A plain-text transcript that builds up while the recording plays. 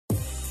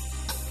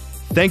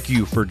Thank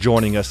you for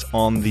joining us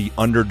on the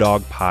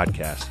Underdog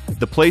Podcast,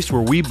 the place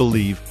where we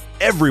believe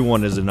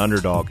everyone is an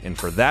underdog, and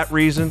for that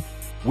reason,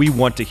 we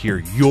want to hear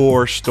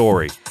your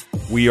story.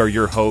 We are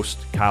your host,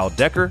 Kyle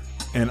Decker.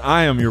 And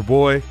I am your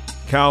boy,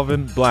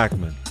 Calvin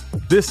Blackman.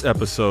 This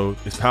episode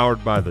is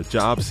powered by the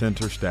Job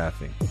Center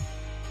Staffing.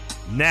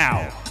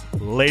 Now,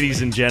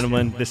 ladies and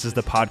gentlemen, this is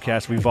the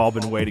podcast we've all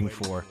been waiting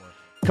for.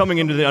 Coming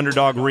into the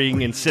Underdog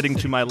ring and sitting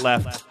to my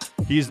left,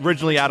 he's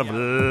originally out of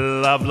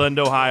Loveland,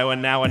 Ohio,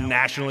 and now a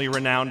nationally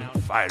renowned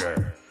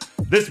fighter.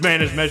 This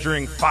man is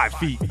measuring 5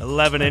 feet,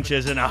 11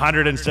 inches, and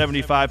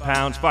 175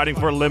 pounds, fighting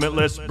for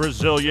limitless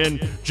Brazilian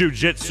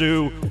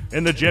Jiu-Jitsu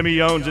in the Jimmy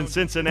Jones in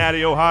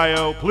Cincinnati,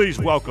 Ohio. Please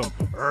welcome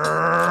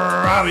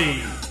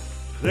Robby,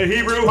 the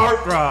Hebrew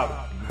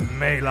heartthrob,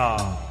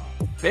 Malof.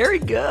 Very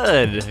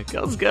good.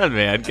 That was good,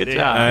 man. Good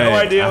job.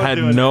 I had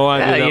no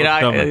idea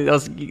that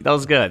was coming. That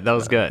was good. That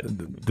was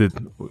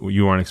good.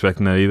 You weren't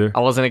expecting that either?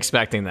 I wasn't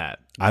expecting that.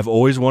 I've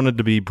always wanted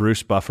to be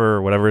Bruce Buffer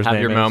or whatever his name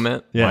is. Have your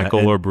moment. Yeah,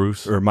 Michael or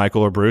Bruce. Or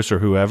Michael or Bruce or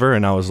whoever.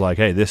 And I was like,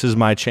 hey, this is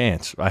my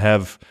chance. I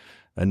have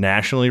a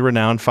nationally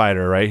renowned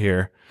fighter right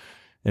here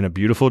in a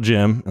beautiful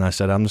gym. And I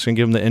said, I'm just going to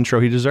give him the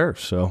intro he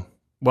deserves. So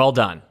Well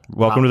done.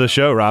 welcome to the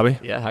show, Robby.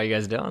 Yeah, how you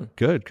guys doing?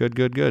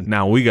 Good.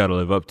 Now we got to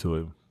live up to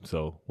it.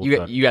 So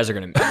You guys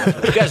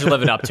are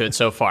living up to it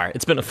so far.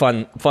 It's been a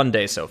fun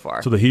day so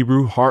far. So the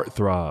Hebrew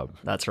heartthrob.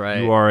 That's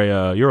right.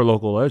 You're a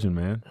local legend,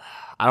 man.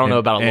 I don't know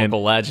about a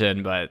local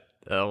legend, but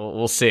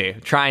we'll see.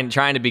 Trying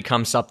to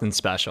become something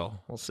special.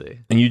 We'll see.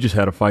 And you just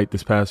had a fight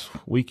this past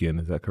weekend,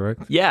 is that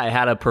correct? Yeah, I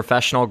had a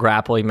professional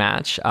grappling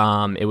match.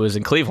 It was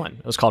in Cleveland.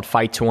 It was called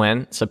Fight to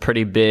Win. It's a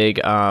pretty big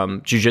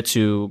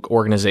jiu-jitsu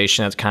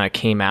organization that's kind of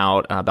came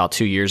out about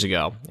 2 years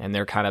ago, and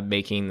they're kind of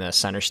making the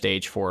center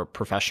stage for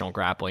professional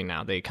grappling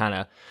now. They kind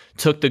of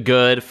took the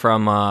good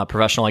from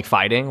professional like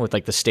fighting with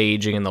like the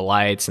staging and the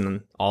lights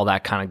and all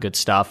that kind of good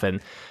stuff,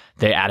 and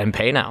they add in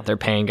pay now. They're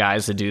paying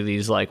guys to do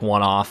these like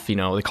one-off, they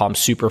call them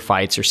super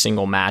fights or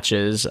single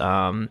matches.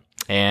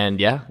 And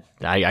yeah,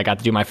 I got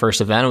to do my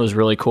first event. It was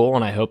really cool,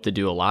 and I hope to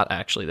do a lot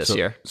actually this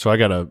year. So I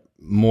got a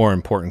more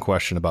important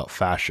question about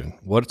fashion.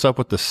 What's up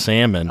with the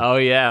salmon? Oh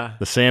yeah,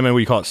 the salmon.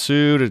 We call it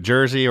suit, a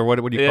jersey, or what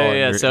do you call it?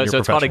 Yeah, so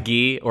it's called a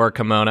gi or a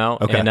kimono.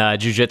 Okay. And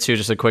jiu-jitsu,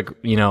 just a quick,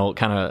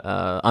 kind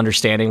of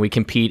understanding. We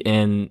compete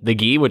in the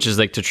gi, which is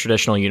like the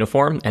traditional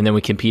uniform, and then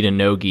we compete in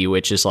no gi,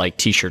 which is like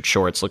t-shirt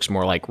shorts. Looks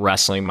more like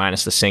wrestling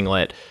minus the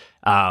singlet.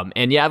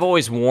 And yeah, I've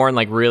always worn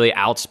like really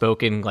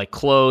outspoken like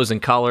clothes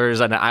and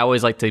colors, and I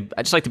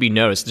just like to be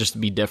noticed, just to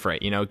be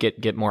different,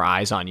 get more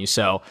eyes on you.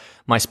 So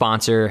my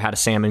sponsor had a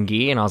salmon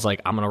gi, and I was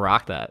like, I'm gonna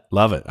rock that.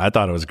 Love it. I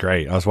thought it was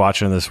great. I was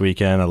watching this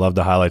weekend. I love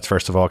the highlights.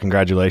 First of all,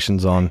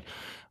 congratulations on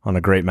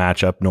a great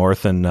match up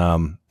north. And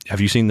have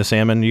you seen the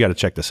salmon? You got to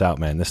check this out,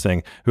 man. This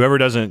thing. Whoever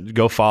doesn't,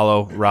 go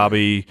follow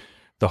Robby,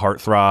 the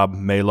heartthrob,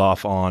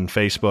 Malof on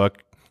Facebook.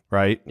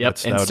 Right? Yep.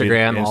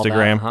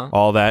 Instagram,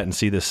 all that, and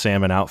see this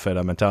salmon outfit.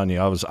 I'm telling you,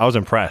 I was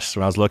impressed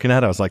when I was looking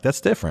at it. I was like, that's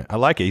different. I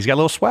like it. He's got a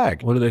little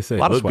swag. What do they say?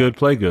 Look good,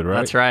 play good, right?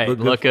 That's right.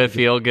 Look good,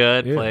 feel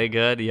good, play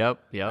good. Yep.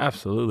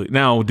 Absolutely.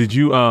 Now, did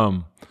you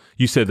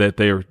you said that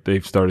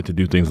they've started to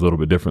do things a little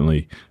bit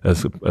differently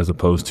as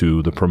opposed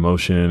to the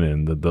promotion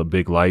and the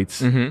big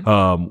lights.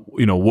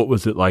 Mm-hmm. What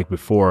was it like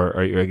before?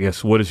 I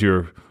guess what have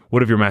your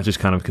matches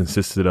kind of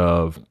consisted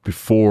of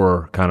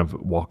before kind of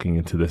walking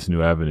into this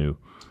new avenue?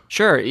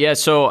 Sure. Yeah.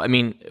 So,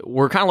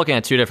 we're kind of looking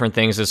at two different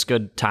things. It's a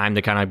good time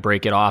to kind of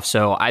break it off.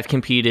 So I've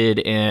competed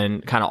in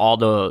kind of all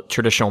the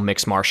traditional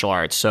mixed martial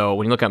arts. So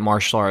when you look at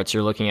martial arts,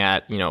 you're looking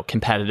at,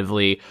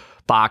 competitively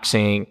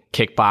boxing,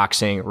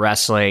 kickboxing,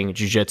 wrestling,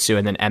 jiu-jitsu,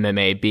 and then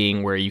MMA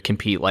being where you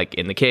compete like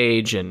in the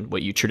cage and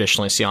what you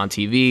traditionally see on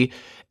TV.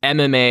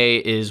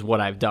 MMA is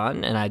what I've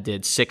done, and I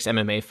did 6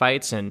 MMA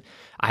fights, and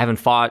I haven't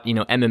fought,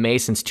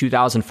 MMA since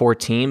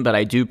 2014, but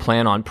I do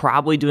plan on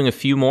probably doing a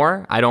few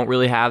more. I don't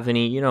really have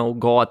any,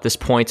 goal at this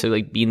point to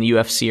like be in the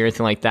UFC or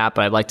anything like that,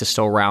 but I'd like to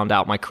still round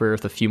out my career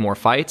with a few more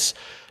fights.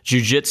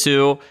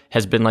 Jiu-jitsu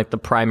has been like the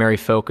primary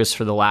focus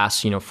for the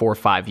last, 4 or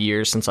 5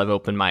 years since I've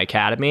opened my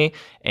academy.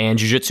 And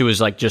jiu-jitsu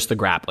is like just the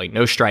grappling,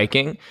 no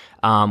striking.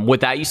 What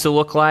that used to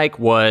look like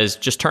was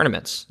just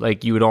tournaments.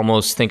 Like you would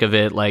almost think of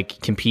it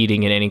like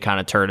competing in any kind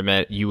of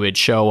tournament. You would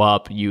show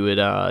up, you would,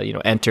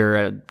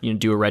 enter,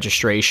 do a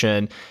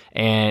registration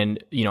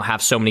and,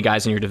 have so many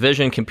guys in your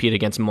division, compete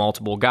against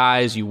multiple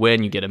guys. You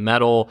win, you get a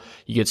medal,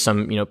 you get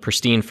some,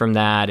 pristine from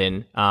that.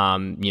 And,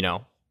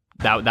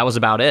 that was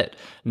about it.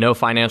 No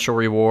financial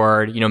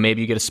reward.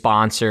 Maybe you get a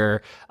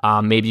sponsor.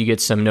 Maybe you get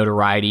some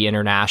notoriety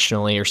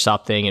internationally or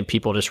something, and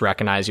people just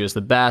recognize you as the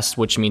best,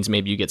 which means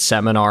maybe you get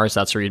seminars.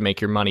 That's where you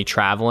make your money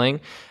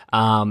traveling.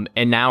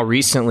 And now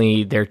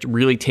recently they're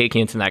really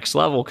taking it to the next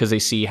level because they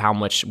see how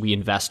much we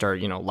invest our,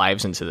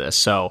 lives into this.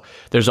 So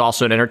there's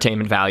also an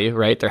entertainment value,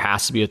 right? There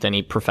has to be with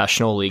any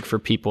professional league for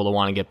people to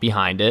want to get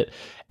behind it.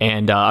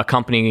 And a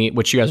company,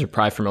 which you guys are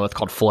probably familiar with,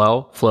 called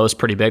Flow. Flow is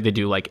pretty big. They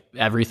do like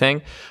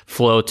everything.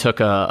 Flow took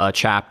a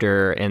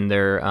chapter in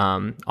their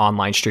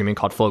online streaming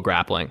called Flow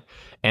Grappling.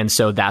 And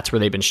so that's where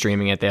they've been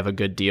streaming it. They have a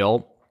good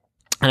deal.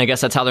 And I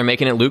guess that's how they're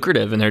making it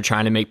lucrative, and they're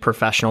trying to make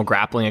professional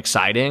grappling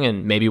exciting,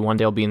 and maybe one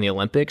day I'll be in the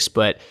Olympics.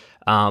 But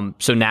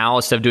so now,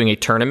 instead of doing a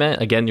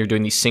tournament, again, you're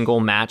doing these single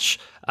match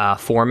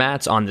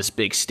formats on this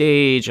big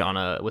stage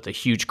with a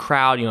huge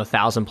crowd,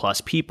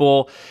 1,000+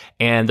 people,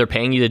 and they're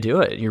paying you to do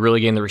it. You're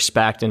really getting the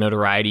respect and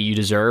notoriety you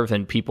deserve,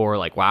 and people are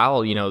like,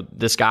 wow,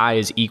 this guy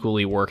is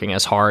equally working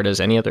as hard as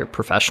any other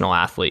professional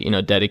athlete,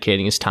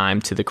 dedicating his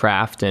time to the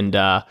craft. And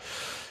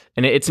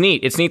it's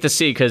neat. It's neat to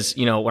see because,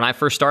 when I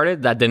first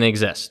started, that didn't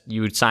exist.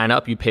 You would sign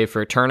up, you pay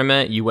for a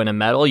tournament, you win a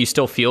medal, you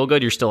still feel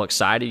good, you're still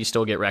excited, you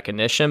still get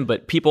recognition.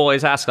 But people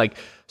always ask,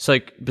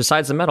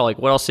 besides the medal,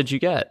 what else did you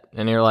get?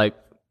 And you're like,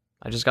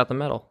 I just got the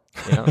medal.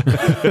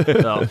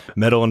 So,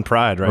 medal and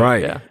pride, right?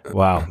 Right. Yeah.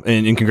 Wow.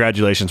 And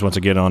congratulations once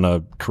again on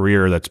a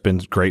career that's been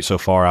great so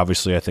far.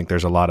 Obviously, I think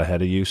there's a lot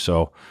ahead of you.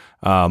 So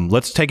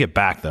let's take it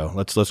back, though.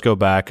 Let's go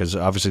back, because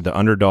obviously the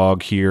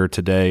underdog here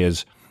today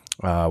is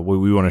what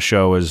we want to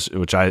show is,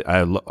 which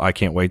I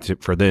can't wait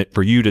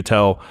for you to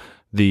tell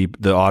the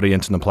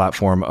audience and the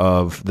platform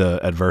of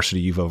the adversity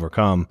you've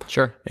overcome.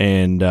 Sure.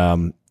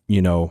 And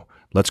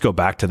let's go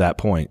back to that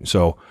point.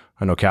 So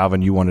I know,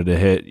 Calvin, you wanted to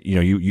hit.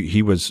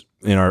 He was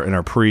in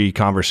our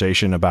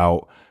pre-conversation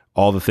about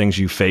all the things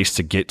you faced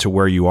to get to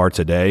where you are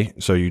today.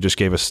 So you just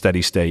gave a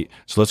steady state.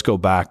 So let's go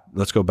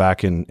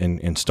back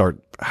and start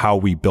how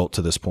we built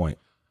to this point.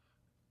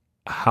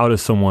 How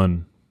does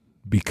someone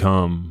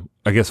become?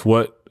 I guess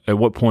at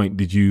what point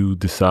did you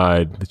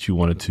decide that you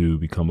wanted to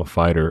become a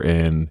fighter?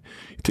 And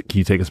can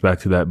you take us back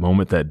to that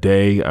moment, that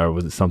day, or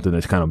was it something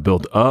that's kind of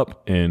built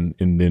up? And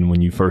then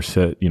when you first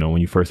said, when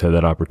you first had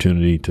that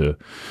opportunity to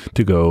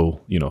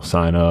go,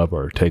 sign up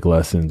or take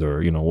lessons,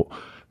 or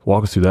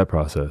walk us through that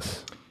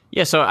process.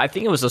 Yeah, so I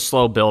think it was a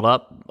slow build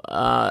up.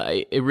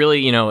 It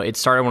really, it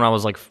started when I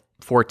was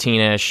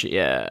 14-ish.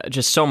 Yeah,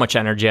 just so much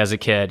energy as a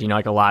kid,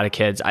 like a lot of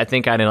kids. I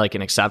think I had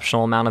an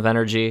exceptional amount of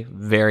energy,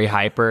 very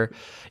hyper,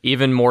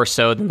 even more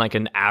so than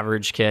an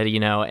average kid,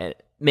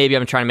 Maybe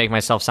I'm trying to make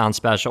myself sound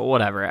special,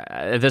 whatever.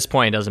 At this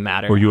point, it doesn't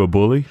matter. Were you a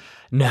bully?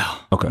 No.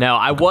 Okay.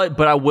 No,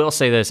 but I will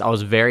say this. I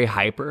was very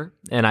hyper,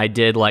 and I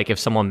did, if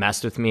someone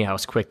messed with me, I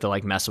was quick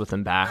to mess with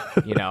them back.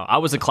 I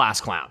was a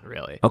class clown,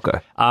 really. Okay.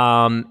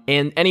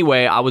 And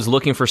anyway, I was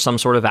looking for some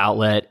sort of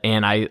outlet,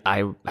 and I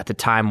at the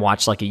time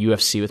watched a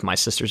UFC with my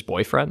sister's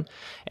boyfriend.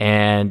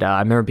 And I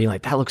remember being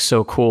like, that looks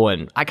so cool.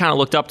 And I kind of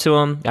looked up to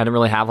him. I didn't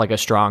really have a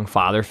strong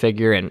father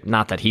figure, and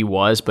not that he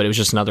was, but it was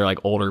just another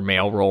older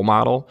male role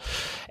model.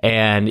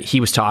 And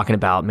he was talking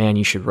about, man,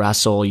 you should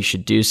wrestle, you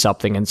should do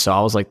something. And so I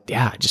was like,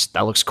 yeah,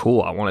 that looks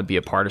cool. I want to be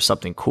a part of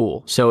something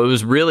cool. So it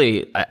was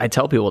really, I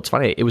tell people, it's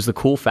funny, it was the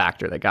cool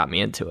factor that got me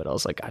into it. I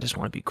was like, I just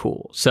want to be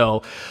cool.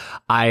 So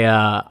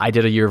I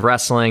did a year of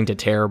wrestling, did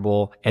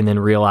terrible, and then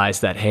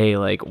realized that, hey,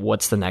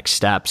 what's the next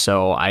step?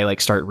 So I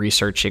start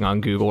researching on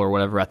Google or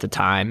whatever at the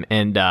time,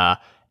 and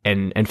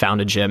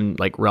found a gym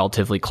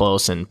relatively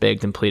close, and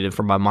begged and pleaded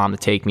for my mom to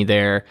take me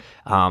there.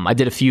 I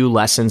did a few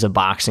lessons of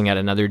boxing at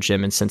another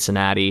gym in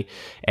Cincinnati.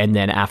 And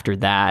then after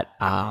that,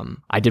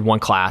 I did one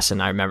class,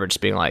 and I remember just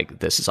being like,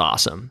 this is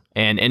awesome.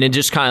 And it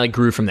just kind of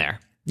grew from there.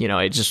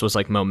 It just was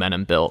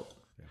momentum built.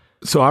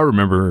 So I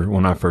remember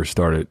when I first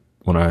started,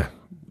 when I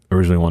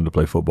originally wanted to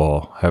play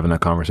football, having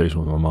that conversation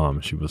with my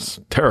mom. She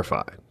was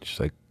terrified. She's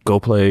like, go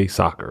play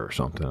soccer or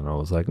something. And I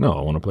was like, no,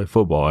 I want to play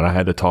football. And I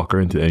had to talk her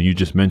into it. And you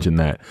just mentioned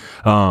that,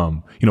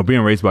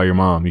 being raised by your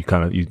mom,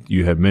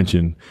 you had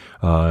mentioned,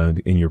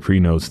 in your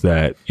pre-notes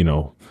that,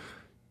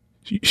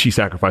 she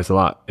sacrificed a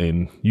lot,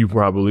 and you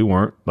probably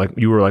weren't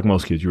you were like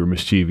most kids. You were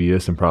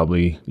mischievous and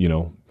probably,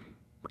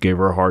 gave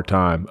her a hard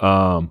time.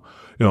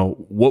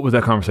 What was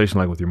that conversation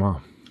like with your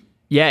mom?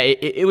 Yeah,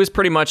 it was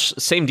pretty much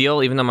same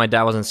deal. Even though my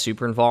dad wasn't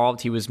super involved,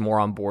 he was more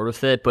on board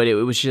with it. But it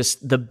was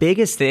just the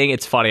biggest thing.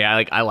 It's funny.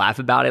 I laugh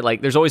about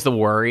it. There's always the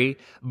worry,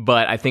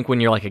 but I think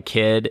when you're a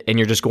kid and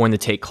you're just going to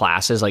take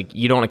classes,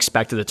 you don't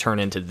expect it to turn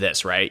into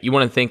this, right? You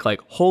want to think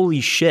holy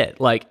shit,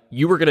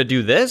 you were gonna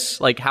do this?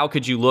 How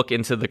could you look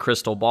into the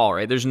crystal ball,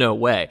 right? There's no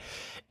way.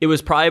 It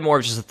was probably more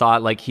of just a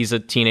thought, he's a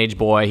teenage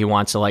boy. He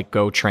wants to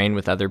go train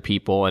with other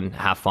people and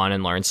have fun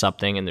and learn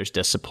something, and there's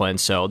discipline.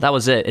 So that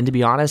was it. And to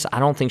be honest, I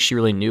don't think she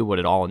really knew what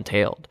it all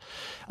entailed.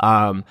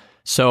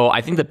 So I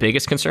think the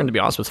biggest concern, to be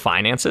honest, was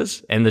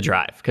finances and the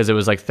drive, because it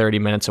was 30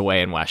 minutes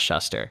away in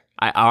Westchester.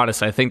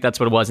 I think that's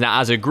what it was.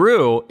 Now, as it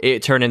grew,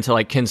 it turned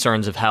into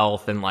concerns of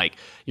health and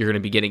you're going to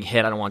be getting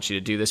hit. I don't want you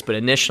to do this. But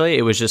initially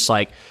it was just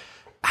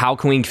how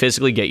can we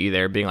physically get you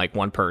there, being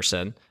one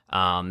person,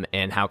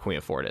 and how can we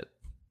afford it?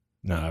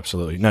 No,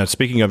 absolutely. Now,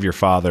 speaking of your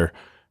father,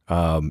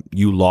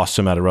 you lost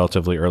him at a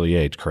relatively early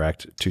age,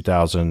 correct?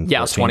 2000. Yeah,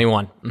 I was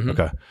 21. Mm-hmm.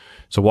 Okay.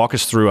 So walk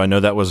us through. I know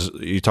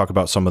you talk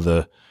about some of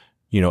the,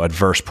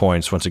 adverse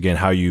points. Once again,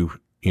 how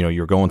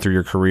you're going through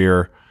your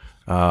career.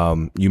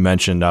 You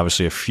mentioned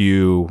obviously a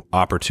few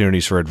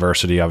opportunities for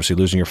adversity, obviously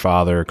losing your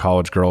father,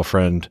 college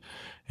girlfriend,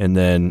 and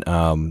then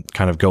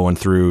kind of going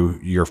through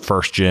your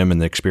first gym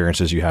and the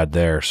experiences you had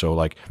there.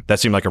 So that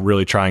seemed like a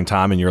really trying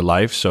time in your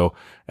life. So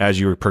as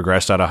you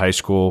progressed out of high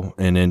school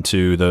and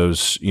into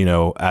those,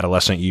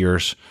 adolescent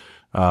years,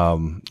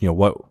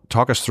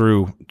 Talk us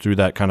through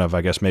that kind of,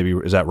 I guess maybe,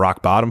 is that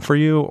rock bottom for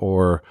you,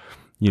 or,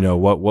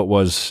 what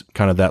was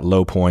kind of that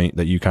low point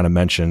that you kind of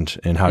mentioned,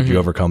 and how did you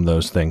overcome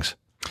those things?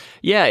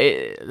 Yeah,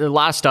 a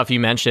lot of stuff you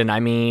mentioned. I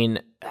mean,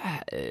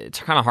 it's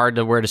kind of hard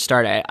to where to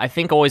start. I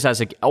think always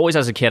as a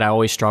kid, I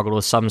always struggled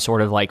with some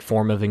sort of like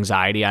form of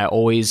anxiety. I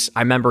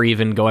remember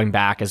even going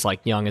back as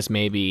like young as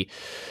maybe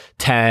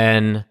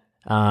 10,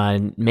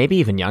 maybe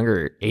even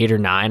younger, 8 or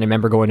 9. I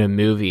remember going to a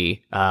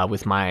movie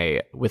with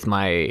my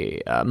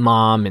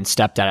mom and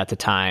stepdad at the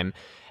time.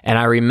 And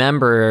I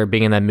remember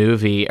being in that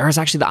movie, or it was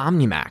actually the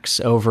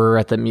Omnimax over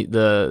at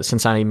the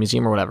Cincinnati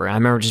Museum or whatever. And I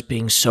remember just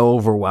being so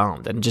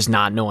overwhelmed and just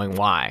not knowing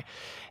why.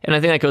 And I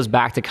think that goes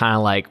back to kind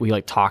of like we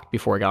like talked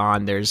before we got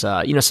on. There's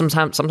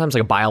sometimes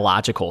like a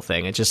biological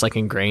thing. It's just like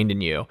ingrained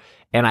in you.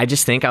 And I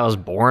just think I was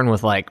born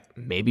with like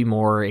maybe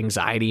more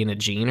anxiety in a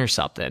gene or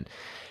something.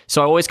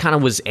 So I always kind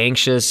of was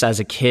anxious as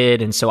a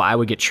kid, and so I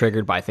would get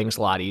triggered by things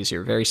a lot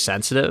easier, very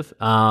sensitive.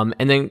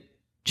 And then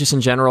just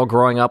in general,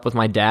 growing up with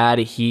my dad,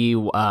 he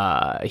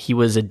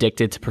was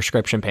addicted to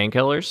prescription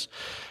painkillers.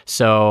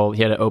 So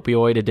he had an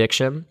opioid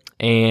addiction.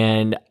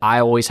 And I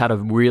always had a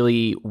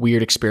really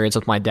weird experience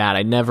with my dad.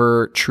 I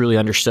never truly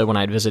understood when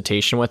I had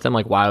visitation with him,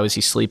 like, why was he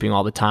sleeping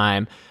all the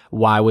time?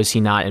 Why was he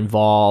not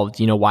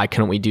involved? Why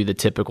couldn't we do the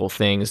typical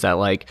things that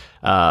like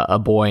a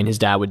boy and his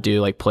dad would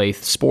do, like play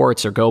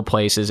sports or go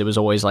places? It was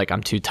always like,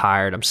 I'm too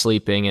tired, I'm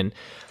sleeping. And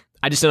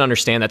I just didn't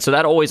understand that. So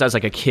that always, as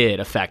like a kid,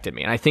 affected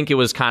me. And I think it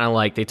was kind of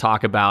like they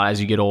talk about as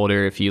you get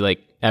older, if you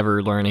like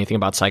ever learn anything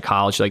about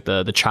psychology, like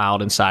the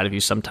child inside of you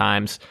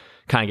sometimes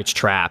kind of gets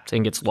trapped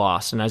and gets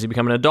lost. And as you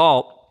become an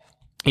adult,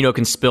 it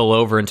can spill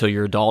over until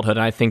your adulthood.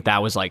 And I think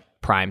that was like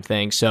prime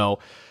thing. So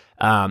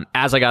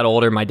as I got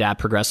older, my dad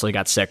progressively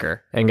got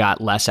sicker and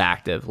got less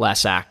active.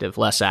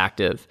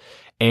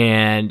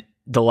 And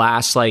the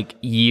last like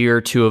year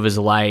or two of his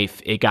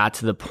life, it got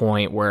to the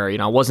point where,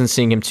 I wasn't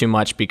seeing him too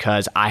much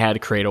because I had to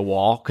create a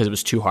wall because it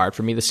was too hard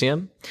for me to see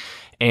him.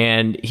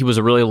 And he was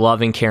a really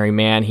loving, caring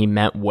man. He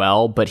meant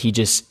well, but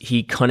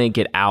he couldn't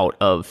get out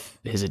of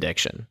his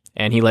addiction.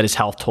 And he let his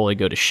health totally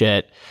go to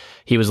shit.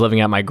 He was living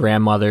at my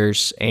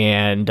grandmother's,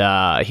 and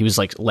he was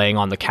like laying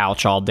on the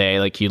couch all day.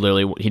 Like he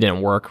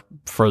didn't work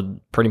for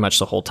pretty much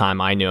the whole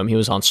time I knew him. He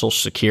was on Social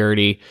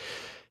Security.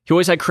 He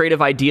always had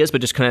creative ideas,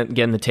 but just couldn't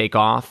get him to take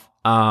off.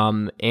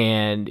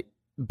 And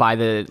by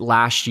the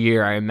last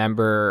year, I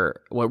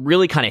remember what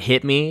really kind of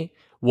hit me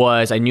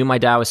was I knew my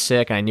dad was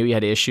sick, and I knew he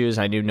had issues.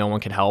 I knew no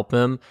one could help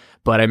him.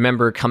 But I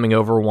remember coming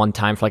over one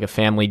time for like a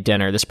family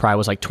dinner. This probably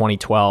was like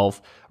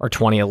 2012 or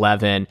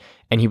 2011.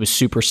 And he was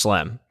super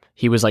slim.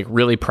 He was like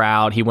really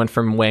proud. He went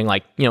from weighing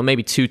like,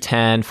 maybe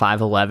 210,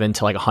 5'11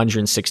 to like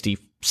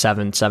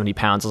 167, 70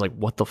 pounds. I was like,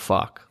 what the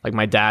fuck? Like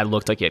my dad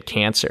looked like he had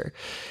cancer.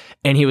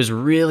 And he was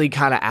really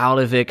kind of out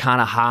of it,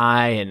 kind of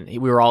high. And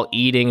we were all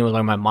eating. It was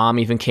like my mom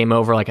even came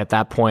over. Like at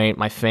that point,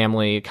 my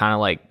family kind of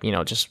like,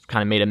 just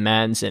kind of made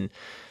amends. And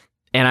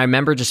I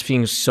remember just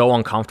being so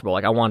uncomfortable.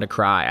 Like I wanted to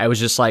cry. I was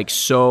just like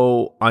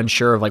so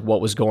unsure of like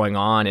what was going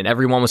on. And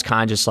everyone was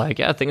kind of just like,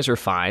 yeah, things are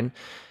fine.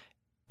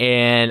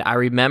 And I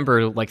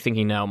remember like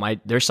thinking, no,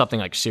 there's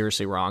something like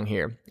seriously wrong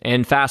here.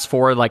 And fast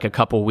forward like a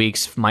couple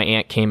weeks, my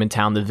aunt came in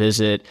town to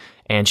visit,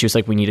 and she was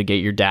like, we need to get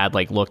your dad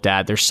like looked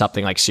at. There's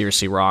something like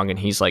seriously wrong. And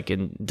he's like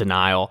in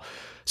denial.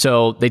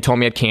 So they told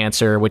me he had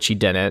cancer, which he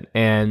didn't.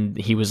 And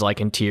he was like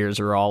in tears.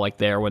 We were all like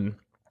there when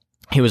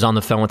he was on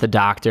the phone with the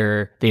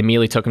doctor. They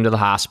immediately took him to the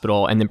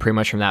hospital. And then pretty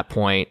much from that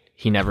point,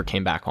 he never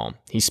came back home.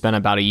 He spent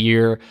about a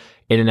year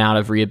in and out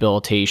of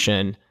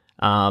rehabilitation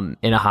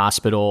in a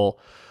hospital,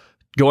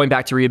 going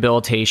back to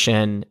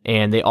rehabilitation.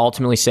 And they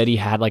ultimately said he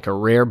had like a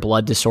rare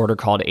blood disorder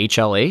called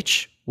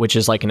HLH, which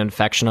is like an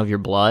infection of your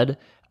blood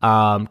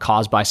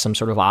caused by some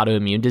sort of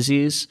autoimmune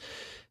disease.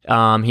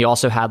 He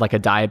also had like a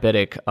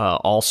diabetic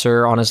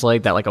ulcer on his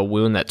leg, that like a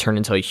wound that turned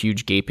into a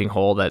huge gaping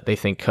hole that they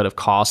think could have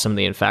caused some of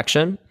the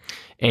infection.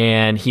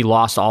 And he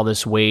lost all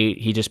this weight.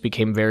 He just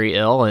became very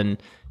ill,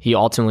 and he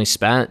ultimately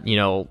spent,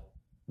 the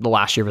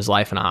last year of his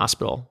life in a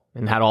hospital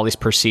and had all these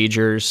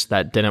procedures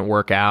that didn't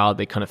work out.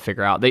 They couldn't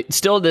figure out. They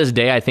still to this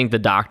day, I think the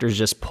doctors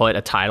just put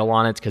a title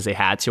on it because they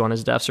had to on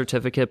his death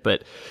certificate,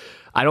 but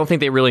I don't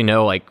think they really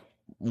know like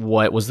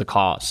what was the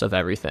cause of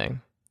everything.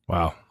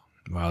 Wow,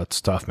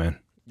 that's tough, man.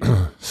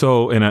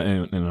 So, and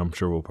I'm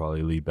sure we'll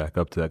probably lead back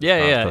up to that.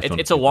 Yeah.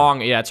 It's a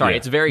long, it's all right.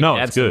 It's very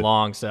dense and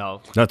long.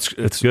 So it's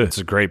good. It's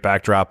a great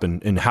backdrop.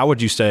 And how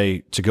would you say,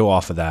 to go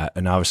off of that?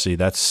 And obviously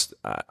that's,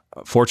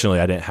 fortunately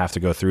I didn't have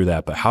to go through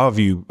that, but how have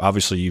you,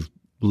 obviously you've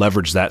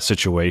leveraged that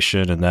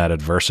situation and that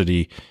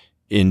adversity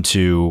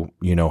into,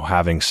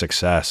 having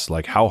success.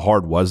 Like how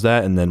hard was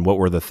that? And then what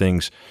were the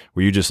things,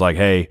 were you just like,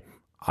 hey,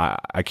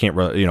 I can't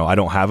really, I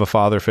don't have a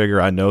father figure.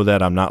 I know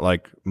that I'm not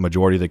like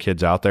majority of the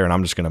kids out there, and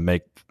I'm just going to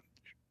make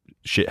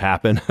shit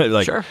happen.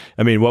 Like, sure.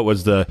 I mean,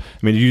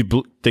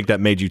 you think that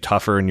made you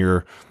tougher in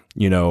your,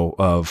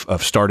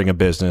 of starting a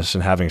business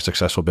and having a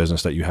successful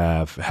business that you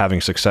have, having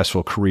a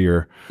successful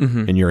career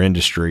in your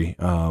industry.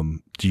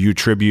 Do you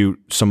attribute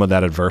some of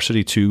that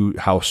adversity to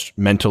how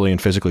mentally and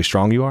physically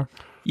strong you are?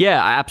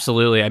 Yeah,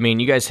 absolutely. I mean,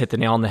 you guys hit the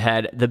nail on the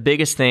head. The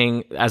biggest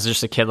thing as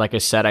just a kid, like I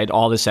said, I had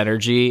all this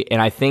energy.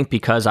 And I think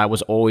because I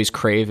was always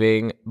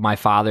craving my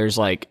father's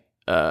like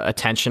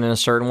attention in a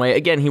certain way.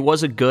 Again, he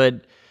was a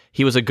good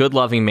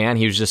loving man.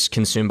 He was just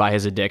consumed by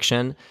his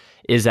addiction.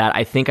 Is that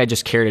I think I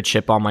just carried a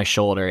chip on my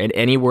shoulder, and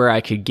anywhere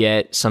I could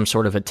get some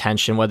sort of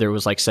attention, whether it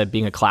was like said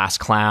being a class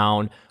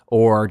clown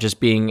or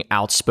just being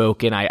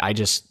outspoken, I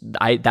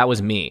that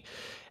was me.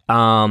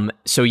 So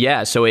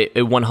it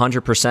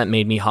 100%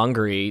 made me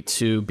hungry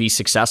to be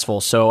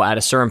successful. So at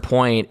a certain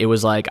point, it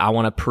was like, I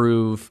want to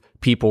prove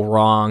people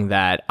wrong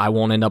that I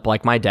won't end up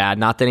like my dad.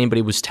 Not that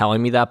anybody was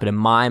telling me that, but in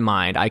my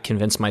mind, I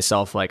convinced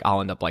myself like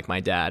I'll end up like my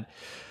dad.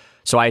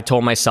 So I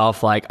told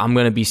myself like, I'm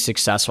going to be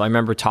successful. I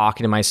remember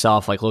talking to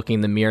myself, like looking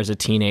in the mirror as a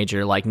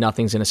teenager, like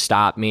nothing's going to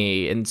stop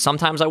me. And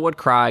sometimes I would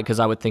cry because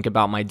I would think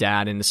about my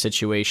dad in the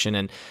situation.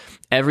 And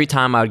every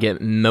time I would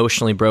get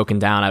emotionally broken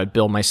down, I would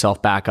build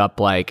myself back up.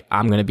 Like,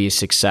 I'm going to be a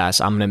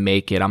success. I'm going to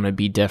make it. I'm going to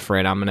be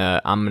different. I'm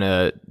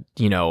going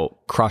to,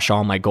 crush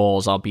all my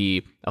goals. I'll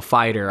be a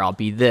fighter. I'll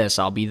be this,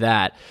 I'll be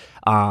that.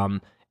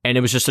 And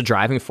it was just a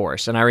driving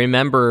force. And I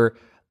remember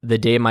the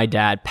day my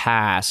dad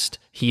passed,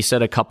 he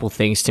said a couple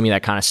things to me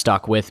that kind of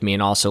stuck with me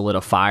and also lit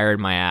a fire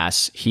in my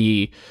ass.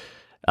 He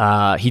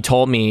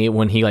told me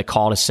when he like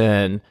called us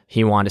in,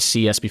 he wanted to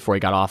see us before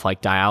he got off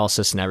like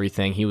dialysis and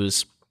everything.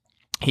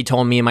 He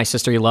told me and my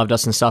sister he loved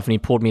us and stuff, and he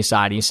pulled me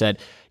aside and he said,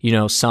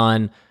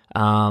 son,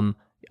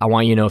 I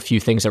want you to know a few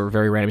things that were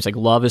very random. He's like,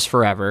 love is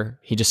forever.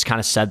 He just kind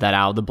of said that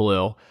out of the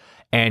blue.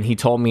 And he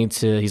told me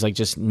he's like,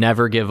 just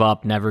never give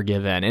up, never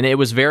give in. And it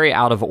was very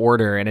out of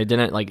order, and it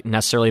didn't like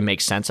necessarily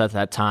make sense at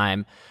that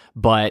time.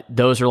 But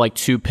those are like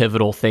two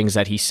pivotal things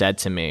that he said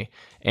to me.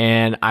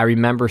 And I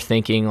remember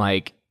thinking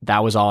like,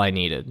 that was all I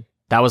needed.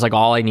 That was like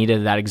all I needed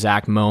at that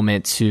exact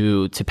moment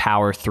to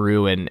power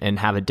through and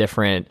have a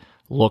different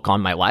look on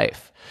my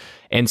life.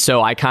 And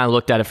so I kind of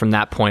looked at it from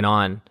that point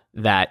on,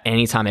 that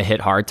anytime I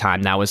hit hard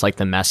time, that was like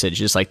the message,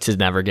 just like to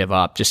never give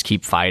up, just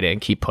keep fighting,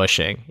 keep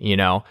pushing,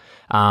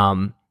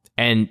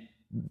 And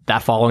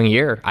that following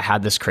year, I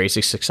had this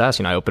crazy success.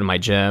 I opened my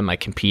gym, I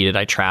competed,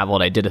 I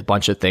traveled, I did a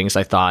bunch of things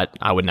I thought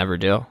I would never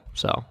do.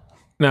 So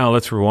now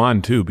let's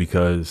rewind too,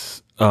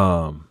 because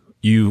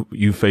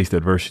you faced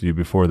adversity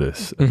before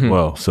this as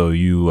well. So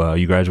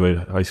you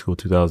graduated high school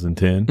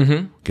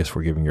 2010. Guess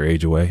we're giving your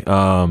age away.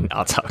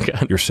 That's all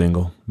good. You're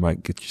single.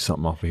 Might get you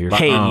something off of here.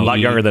 Hey, a lot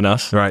younger than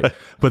us, right?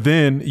 But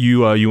then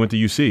you went to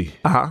UC,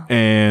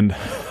 and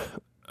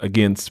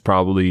against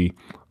probably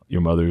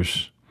your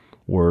mother's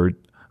word,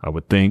 I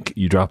would think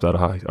you dropped out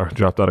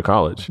of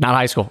college. Not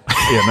high school.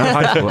 Yeah,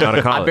 not high school, out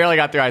of college. I barely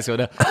got through high school.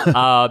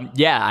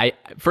 No.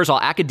 First of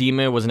all,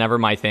 academia was never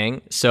my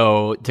thing.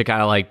 So to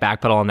kind of like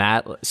backpedal on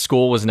that,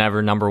 school was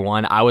never number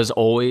one. I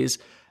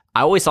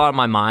always thought in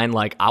my mind,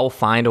 like, I will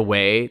find a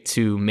way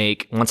to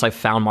make, once I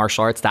found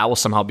martial arts, that will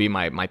somehow be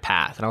my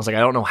path. And I was like, I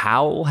don't know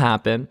how it will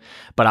happen,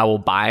 but I will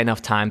buy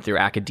enough time through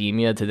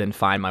academia to then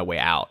find my way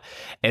out.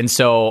 And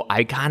so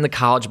I got into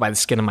college by the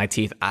skin of my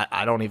teeth.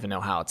 I don't even know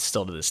how, it's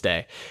still to this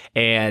day.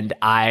 And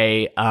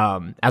as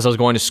I was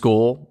going to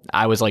school,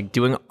 I was like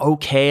doing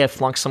okay. I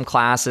flunked some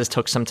classes,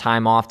 took some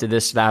time off to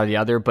this, that, or the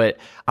other, but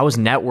I was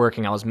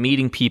networking. I was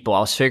meeting people. I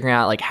was figuring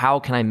out like, how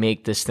can I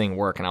make this thing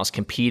work? And I was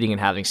competing and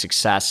having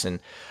success.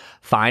 And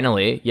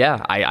finally,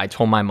 I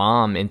told my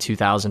mom in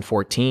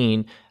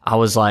 2014, I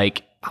was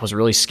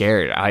really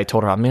scared. I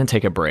told her, I'm going to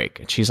take a break.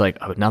 And she's like,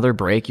 another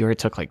break? You already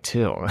took like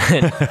 2.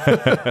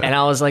 And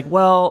I was like,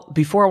 well,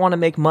 before I want to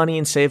make money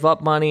and save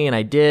up money, and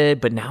I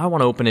did, but now I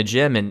want to open a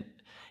gym. And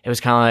it was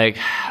kind of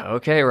like,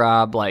 okay,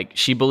 Rob, like,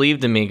 she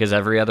believed in me because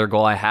every other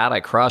goal I had, I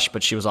crushed,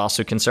 but she was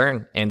also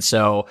concerned. And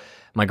so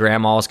my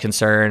grandma was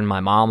concerned. My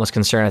mom was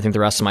concerned. I think the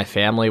rest of my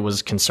family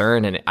was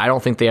concerned. And I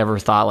don't think they ever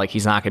thought like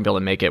he's not going to be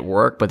able to make it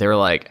work, but they were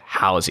like,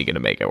 how is he going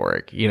to make it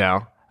work?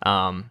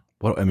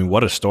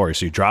 What a story.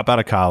 So you drop out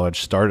of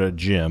college, started a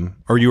gym,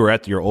 or you were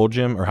at your old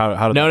gym, or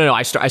how did No.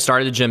 I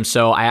started a gym.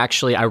 So I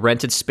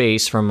rented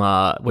space from,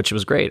 which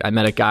was great. I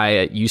met a guy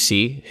at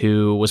UC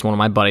who was one of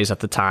my buddies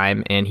at the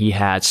time, and he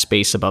had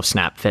space above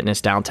Snap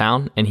Fitness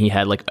downtown, and he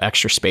had like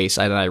extra space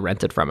that I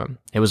rented from him.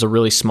 It was a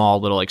really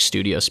small little like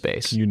studio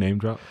space. Can you name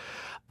drop?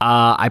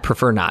 I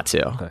prefer not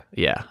to. Okay.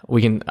 Yeah,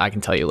 I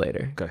can tell you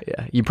later. Okay.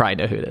 Yeah, you probably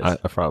know who it is.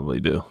 I probably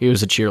do. He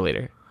was a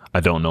cheerleader.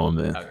 I don't know him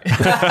then.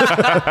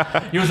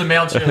 Okay. He was a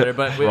male cheerleader,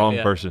 but wrong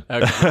person.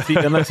 Okay.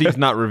 Unless he's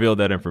not revealed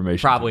that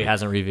information. Probably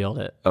hasn't revealed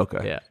it.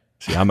 Okay. Yeah.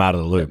 See, I'm out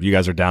of the loop. You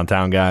guys are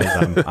downtown guys.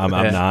 I'm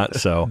not.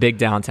 So big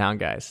downtown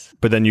guys.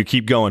 But then you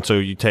keep going. So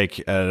you take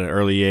at an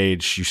early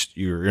age.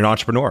 You're an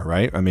entrepreneur,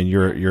 right? I mean,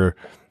 you're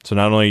so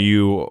not only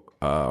you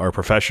are a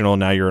professional,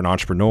 now you're an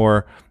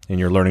entrepreneur and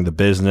you're learning the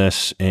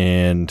business.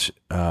 And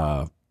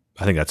I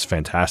think that's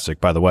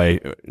fantastic. By the way,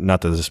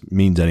 not that this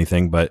means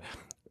anything, but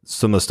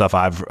some of the stuff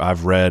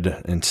I've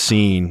read and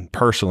seen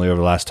personally over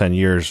the last 10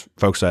 years,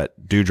 folks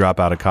that do drop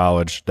out of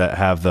college that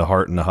have the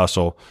heart and the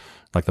hustle,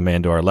 like the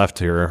man to our left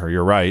here, or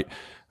you're right,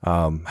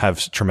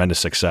 have tremendous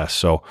success.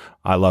 So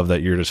I love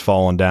that you're just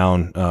falling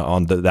down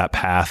on that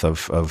path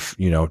of,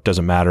 it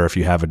doesn't matter if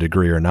you have a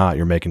degree or not,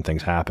 you're making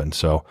things happen.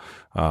 So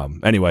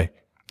anyway,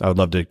 I would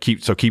love to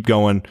keep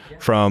going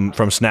from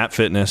Snap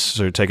Fitness.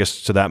 So take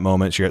us to that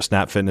moment. You're at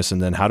Snap Fitness,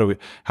 and then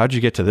how'd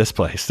you get to this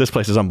place? This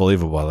place is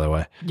unbelievable, by the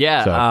way.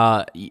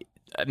 Yeah.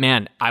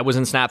 Man, I was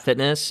in Snap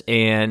Fitness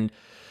and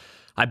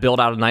I built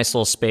out a nice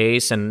little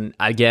space. And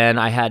again,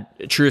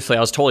 truthfully,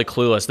 I was totally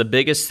clueless. The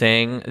biggest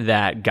thing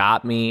that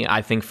got me,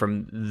 I think,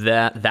 from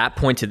that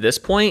point to this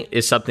point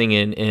is something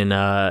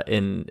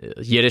in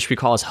Yiddish we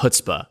call as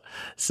chutzpah.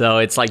 So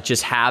it's like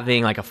just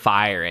having like a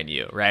fire in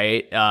you,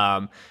 right?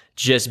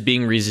 Just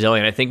being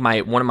resilient. I think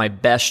one of my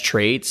best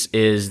traits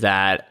is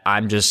that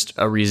I'm just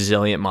a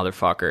resilient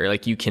motherfucker.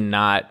 Like, you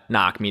cannot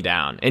knock me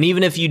down. And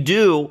even if you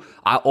do,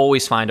 I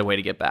always find a way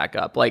to get back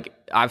up. Like,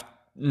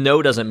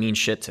 no doesn't mean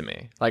shit to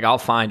me. Like, I'll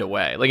find a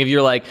way. Like, if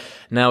you're like,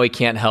 no, we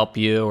can't help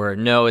you, or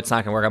no, it's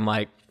not gonna work, I'm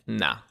like,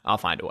 nah, I'll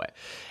find a way.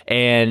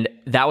 And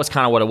that was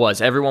kind of what it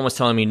was. Everyone was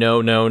telling me,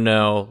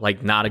 no,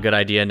 like, not a good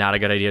idea,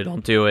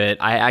 don't do it.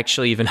 I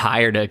actually even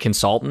hired a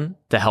consultant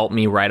to help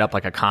me write up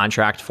like a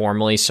contract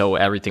formally, so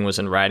everything was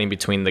in writing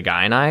between the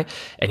guy and I.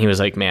 And he was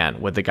like,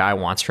 man, what the guy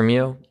wants from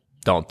you,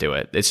 don't do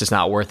it. It's just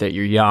not worth it.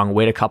 You're young.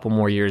 Wait a couple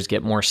more years,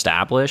 get more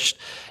established.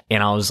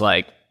 And I was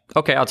like,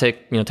 okay, I'll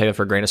take it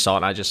for a grain of salt.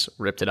 And I just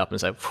ripped it up and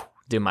said,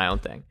 do my own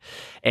thing.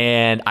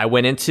 And I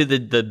went into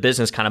the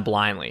business kind of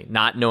blindly,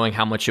 not knowing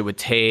how much it would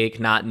take,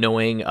 not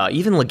knowing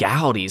even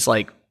legalities,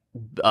 like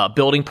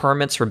building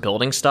permits for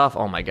building stuff.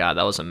 Oh my God,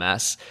 that was a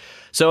mess.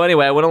 So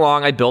anyway, I went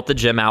along, I built the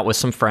gym out with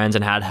some friends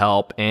and had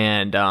help,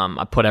 and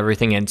I put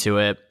everything into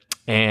it.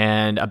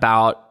 And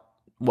about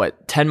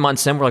 10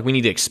 months in, we're like, we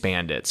need to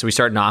expand it. So we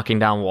started knocking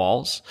down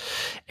walls,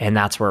 and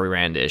that's where we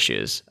ran into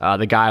issues.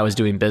 The guy I was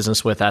doing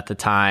business with at the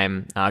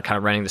time, kind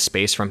of renting the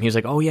space from, he was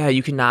like, oh yeah,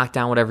 you can knock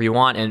down whatever you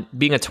want. And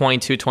being a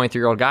 22,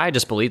 23-year-old guy, I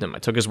just believed him. I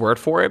took his word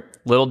for it.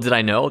 Little did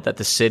I know that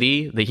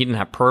he didn't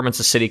have permits.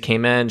 The city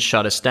came in,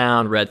 shut us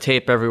down, red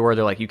tape everywhere.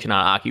 They're like, you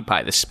cannot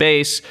occupy the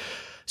space.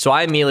 So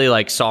I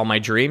immediately saw my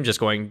dream just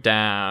going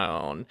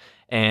down,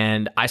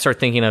 and I started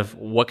thinking of,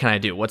 what can I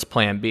do? What's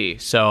plan B?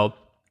 So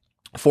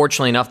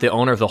fortunately enough, the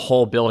owner of the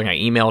whole building, I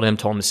emailed him,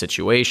 told him the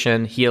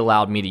situation. He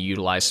allowed me to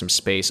utilize some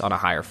space on a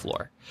higher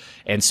floor.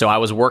 And so I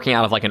was working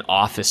out of like an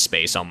office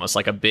space, almost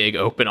like a big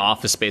open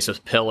office space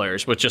with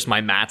pillars, with just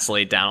my mats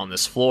laid down on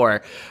this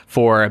floor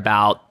for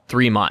about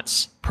 3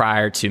 months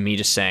prior to me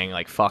just saying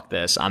like, fuck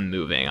this, I'm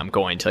moving. I'm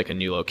going to like a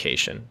new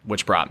location,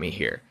 which brought me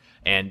here.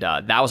 And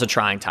that was a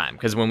trying time,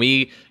 because when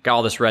we got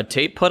all this red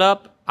tape put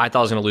up, I thought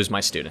I was going to lose my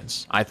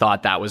students. I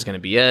thought that was going to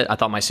be it. I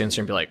thought my students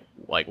were going to be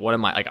like, what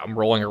am I, like, I'm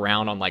rolling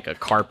around on like a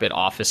carpet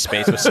office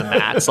space with some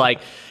mats. I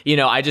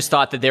just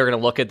thought that they were going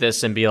to look at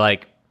this and be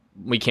like,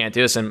 we can't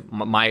do this. And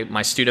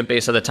my student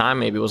base at the time,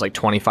 maybe it was like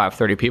 25,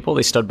 30 people.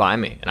 They stood by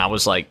me, and I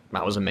was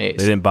amazed.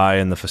 They didn't buy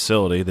in the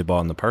facility, they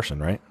bought in the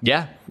person, right?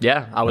 Yeah.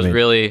 I was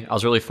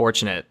really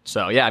fortunate.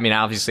 So yeah,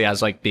 obviously,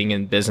 as like being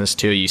in business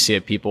too, you see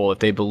it, people, if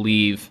they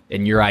believe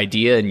in your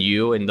idea and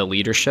you and the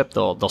leadership,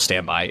 they'll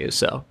stand by you.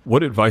 So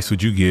what advice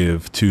would you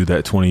give to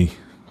that 20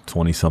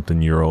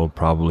 something year old,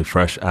 probably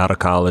fresh out of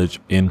college,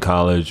 in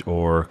college,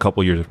 or a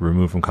couple years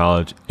removed from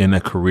college, in a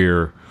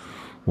career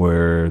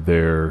where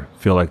they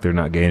feel like they're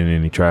not gaining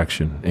any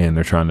traction and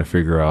they're trying to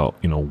figure out,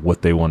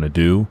 what they want to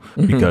do?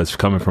 Mm-hmm. Because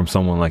coming from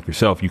someone like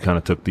yourself, you kind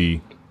of took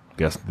the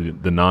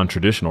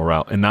non-traditional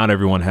route, and not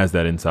everyone has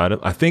that inside of.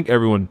 I think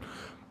everyone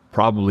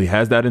probably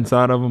has that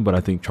inside of them, but I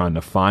think trying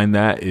to find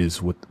that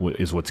is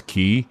what's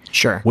key.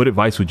 Sure. What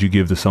advice would you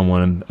give to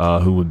someone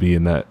who would be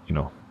in that,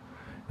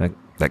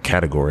 that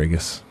category, I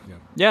guess?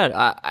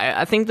 Yeah,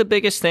 I think the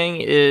biggest thing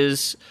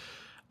is,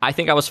 I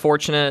think I was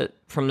fortunate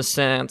from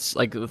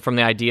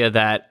the idea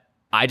that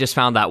I just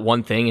found that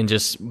one thing and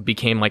just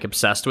became like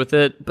obsessed with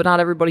it, but not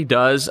everybody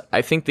does.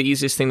 I think the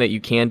easiest thing that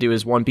you can do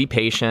is, one, be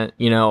patient.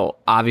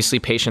 Obviously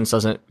patience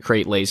doesn't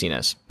create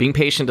laziness. Being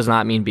patient does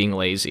not mean being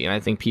lazy. And I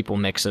think people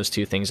mix those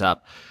two things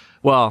up.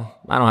 Well,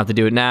 I don't have to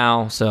do it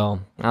now, so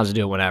I'll just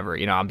do it whenever,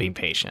 I'm being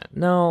patient.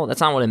 No, that's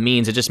not what it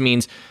means. It just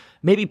means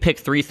maybe pick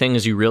 3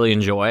 things you really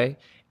enjoy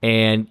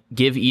and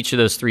give each of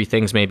those 3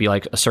 things maybe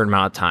like a certain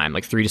amount of time,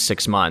 like 3 to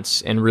 6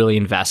 months, and really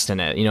invest in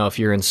it. If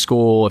you're in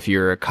school, if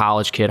you're a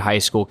college kid, high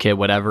school kid,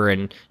 whatever,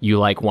 and you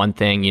like one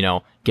thing,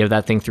 give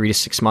that thing 3 to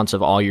 6 months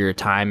of all your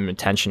time,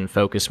 attention, and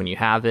focus when you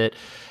have it,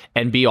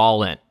 and be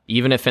all in.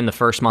 Even if in the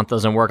first month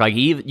doesn't work, like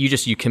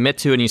you commit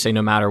to it and you say,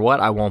 no matter what,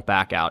 I won't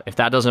back out. If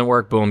that doesn't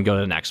work, boom, go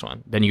to the next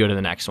one. Then you go to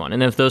the next one.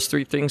 And if those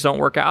 3 things don't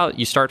work out,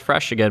 you start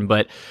fresh again.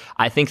 But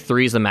I think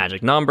 3 is the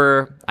magic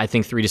number. I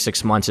think 3 to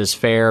 6 months is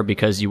fair,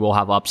 because you will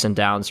have ups and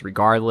downs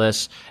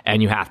regardless.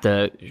 And you have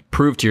to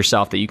prove to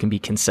yourself that you can be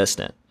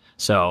consistent.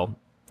 So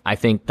I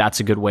think that's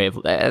a good way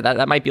of,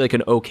 that might be like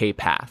an okay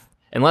path.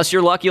 Unless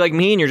you're lucky like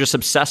me and you're just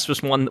obsessed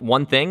with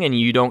one thing and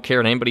you don't care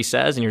what anybody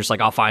says and you're just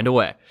like, I'll find a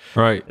way.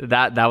 Right.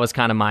 That was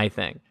kind of my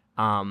thing.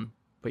 But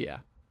yeah.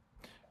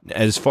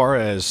 As far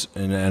as,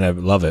 and I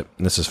love it,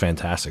 and this is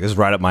fantastic. This is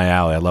right up my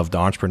alley. I love the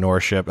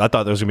entrepreneurship. I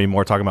thought there was going to be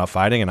more talking about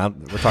fighting,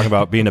 and we're talking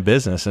about being a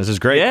business. And this is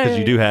great because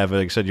you do have,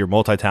 like I said, you're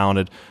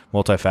multi-talented,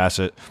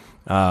 multifaceted.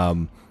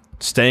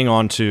 Staying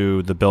on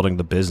to the building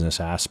the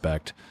business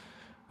aspect,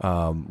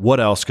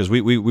 what else? Because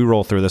we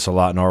roll through this a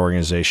lot in our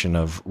organization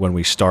of when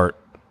we start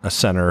a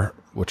center,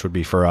 which would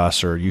be for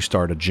us, or you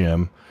start a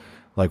gym,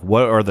 like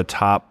what are the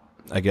top,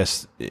 I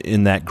guess,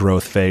 in that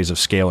growth phase of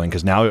scaling?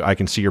 Because now I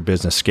can see your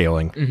business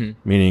scaling,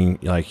 meaning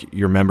like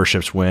your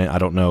memberships went, I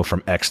don't know,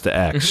 from X to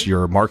X.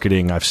 Your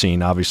marketing, I've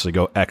seen obviously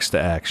go X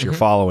to X. Your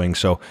following.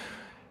 So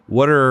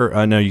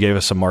I know you gave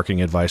us some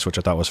marketing advice, which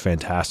I thought was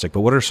fantastic, but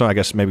what are some, I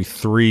guess, maybe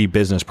 3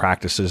 business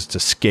practices to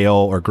scale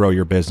or grow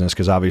your business?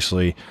 Because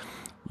obviously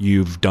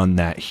you've done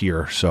that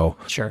here. So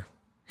Sure.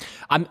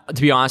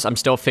 To be honest, I'm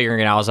still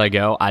figuring it out as I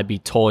go. I'd be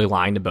totally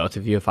lying to both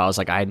of you if I was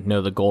like, I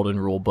know the golden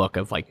rule book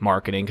of like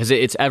marketing, because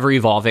it's ever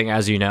evolving,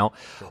 as you know.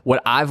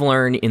 What I've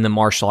learned in the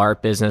martial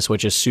art business,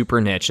 which is super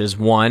niche, is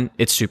one,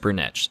 it's super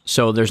niche.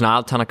 So there's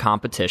not a ton of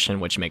competition,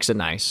 which makes it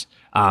nice.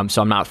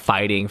 So I'm not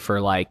fighting for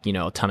like,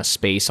 a ton of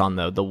space on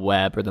the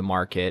web or the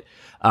market.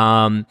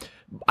 I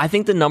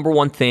think the number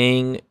one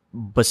thing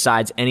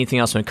besides anything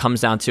else, when it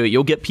comes down to it,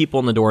 you'll get people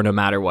in the door no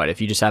matter what.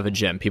 If you just have a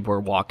gym, people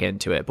will walk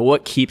into it. But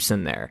what keeps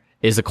them there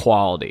is the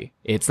quality.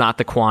 It's not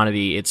the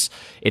quantity. It's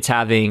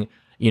having,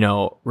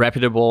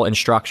 reputable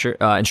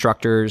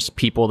instructors,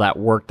 people that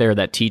work there,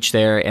 that teach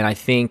there. And I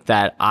think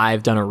that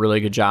I've done a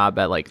really good job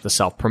at like the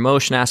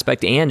self-promotion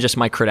aspect, and just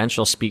my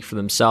credentials speak for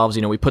themselves.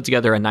 We put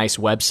together a nice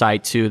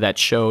website too that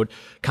showed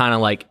kind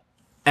of like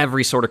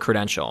every sort of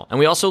credential. And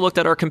we also looked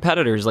at our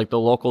competitors, like the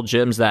local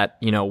gyms that,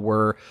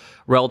 were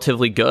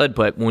relatively good,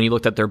 but when you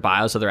looked at their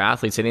bios of their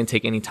athletes, they didn't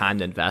take any time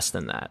to invest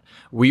in that.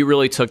 We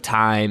really took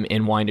time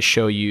in wanting to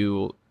show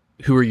you,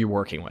 who are you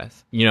working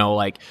with?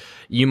 Like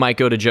you might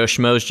go to Joe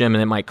Schmo's gym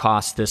and it might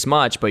cost this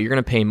much, but you're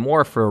going to pay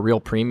more for a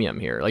real premium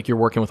here. Like you're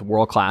working with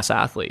world-class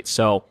athletes.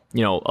 So,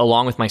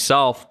 along with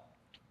myself,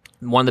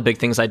 one of the big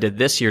things I did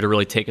this year to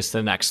really take us to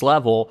the next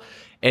level,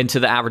 and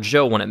to the average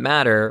Joe wouldn't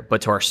matter,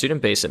 but to our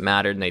student base it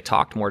mattered, and they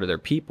talked more to their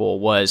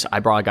people, was I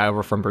brought a guy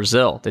over from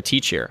Brazil to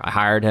teach here. I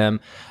hired him,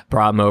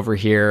 brought him over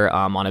here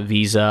on a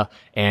visa,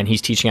 and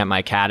he's teaching at my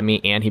academy,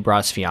 and he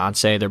brought his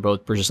fiance. They're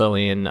both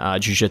Brazilian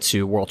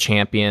jiu-jitsu world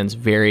champions,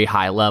 very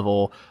high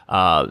level.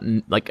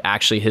 Like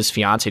actually his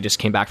fiance just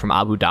came back from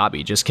Abu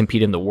Dhabi, just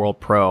competed in the World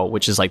Pro,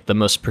 which is like the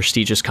most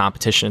prestigious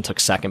competition, and took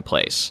second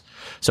place.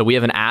 So we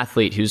have an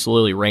athlete who's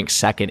literally ranked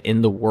second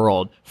in the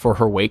world for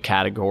her weight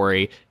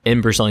category in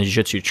Brazilian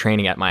Jiu-Jitsu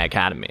training at my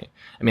academy.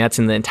 I mean, that's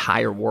in the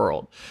entire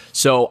world.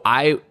 So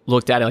I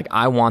looked at it like,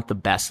 I want the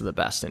best of the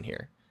best in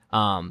here.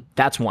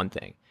 That's one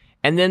thing.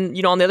 And then,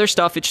 on the other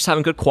stuff, it's just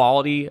having good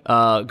quality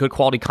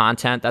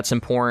content. That's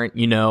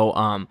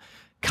important,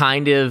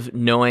 kind of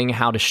knowing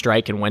how to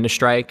strike and when to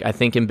strike. I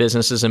think in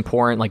business is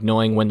important, like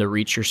knowing when to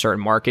reach your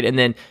certain market, and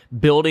then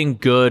building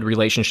good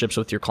relationships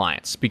with your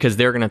clients, because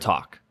they're going to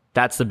talk.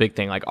 That's the big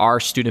thing. Like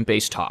our student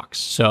base talks.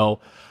 So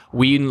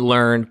we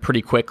learned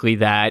pretty quickly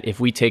that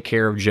if we take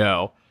care of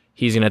Joe,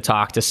 he's going to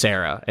talk to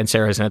Sarah, and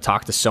Sarah's going to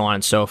talk to so on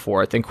and so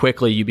forth. And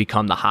quickly you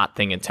become the hot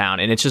thing in town.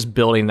 And it's just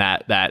building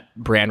that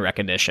brand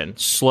recognition.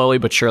 Slowly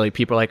but surely,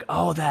 people are like,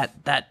 oh,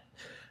 that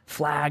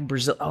flag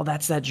Brazil. Oh,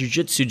 that's that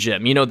jiu-jitsu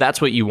gym.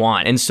 That's what you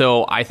want. And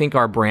so I think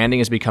our branding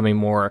is becoming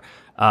more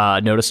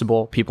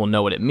noticeable. People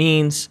know what it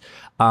means.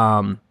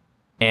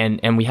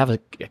 And we have a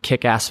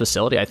kick-ass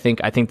facility. I think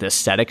the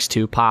aesthetics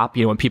too pop.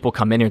 When people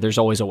come in here, there's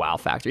always a wow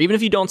factor. Even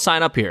if you don't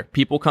sign up here,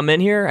 people come in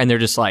here and they're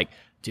just like,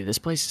 dude, this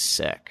place is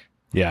sick.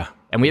 Yeah.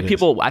 And we have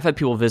people, I've had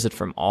people visit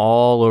from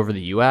all over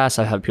the US.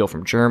 I've had people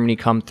from Germany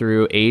come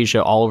through,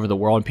 Asia, all over the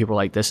world. And people are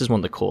like, this is one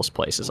of the coolest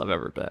places I've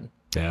ever been.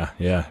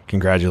 Yeah.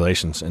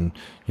 Congratulations. And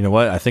you know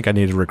what? I think I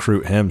need to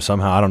recruit him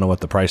somehow. I don't know what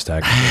the price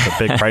tag is. It's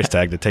a big price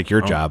tag to take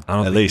your job,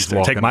 at least.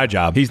 Or take my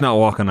job. He's not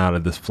walking out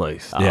of this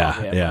place.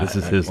 Yeah. This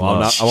is his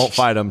I won't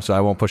fight him, so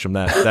I won't push him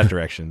that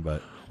direction.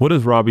 But what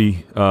does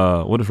Robby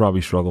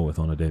struggle with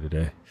on a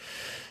day-to-day?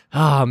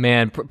 Oh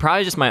man,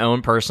 probably just my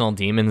own personal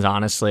demons.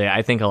 Honestly,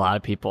 I think a lot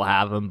of people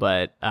have them,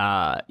 but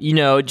I'm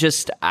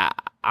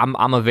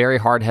a very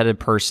hard-headed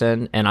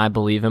person, and I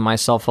believe in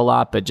myself a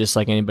lot. But just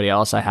like anybody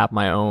else, I have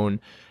my own,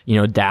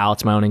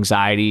 doubts, my own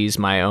anxieties,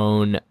 my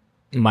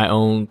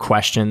own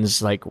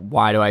questions. Like,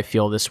 why do I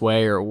feel this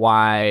way, or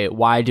why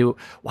do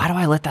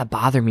I let that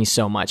bother me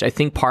so much? I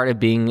think part of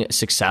being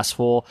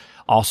successful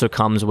also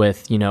comes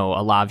with a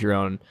lot of your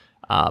own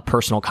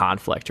personal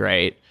conflict,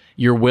 right?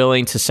 You're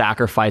willing to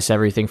sacrifice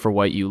everything for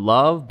what you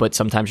love, but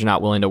sometimes you're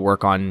not willing to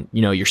work on,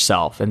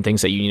 yourself and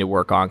things that you need to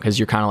work on, because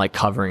you're kind of like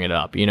covering it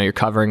up. You're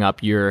covering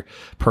up your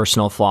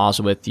personal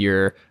flaws with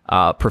your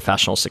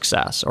professional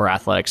success or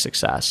athletic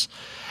success.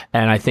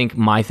 And I think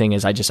my thing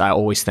is I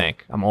always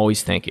think. I'm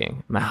always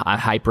thinking. I'm a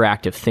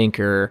hyperactive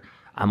thinker.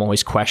 I'm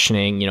always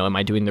questioning, am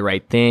I doing the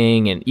right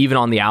thing? And even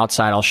on the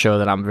outside, I'll show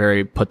that I'm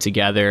very put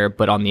together,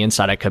 but on the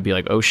inside, I could be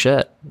like, oh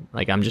shit,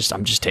 like I'm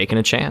just taking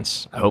a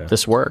chance. I hope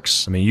this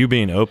works. I mean, you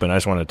being open, I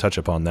just want to touch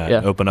upon that.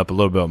 Yeah. Open up a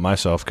little bit of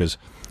myself, because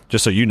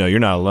just so you know, you're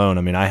not alone.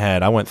 I mean,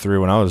 I went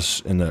through when I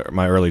was in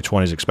my early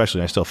 20s, especially,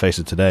 and I still face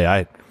it today.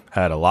 I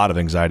had a lot of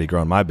anxiety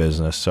growing my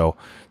business. So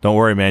don't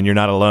worry, man, you're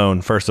not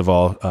alone. First of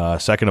all,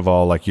 second of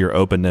all, like your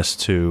openness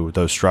to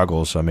those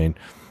struggles. I mean,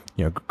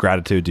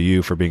 gratitude to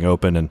you for being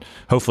open, and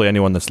hopefully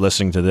anyone that's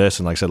listening to this,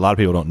 and like I said, a lot of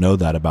people don't know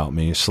that about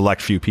me.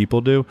 Select few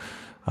people do.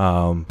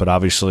 But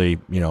obviously,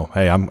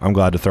 hey, I'm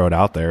glad to throw it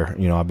out there.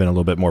 I've been a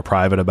little bit more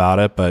private about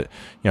it, but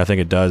I think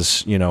it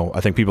does,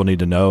 I think people need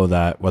to know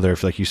that whether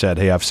if, like you said,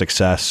 hey, I have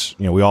success,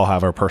 we all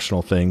have our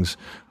personal things.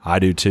 I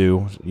do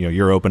too.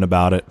 You're open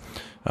about it.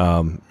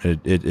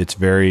 It's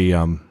very,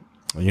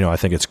 I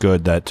think it's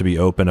good that to be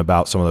open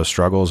about some of those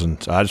struggles.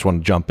 And so I just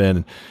want to jump in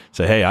and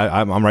say, hey,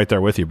 I'm right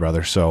there with you,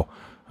 brother. So,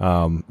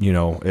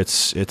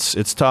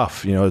 it's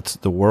tough.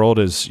 The world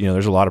is,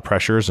 there's a lot of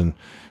pressures, and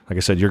like I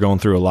said, you're going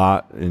through a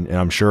lot, and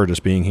I'm sure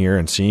just being here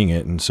and seeing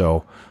it. And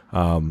so,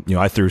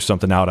 I threw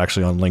something out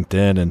actually on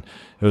LinkedIn, and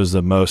it was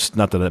the most,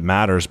 not that it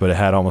matters, but it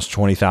had almost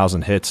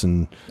 20,000 hits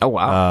in, oh,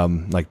 wow.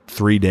 Like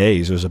 3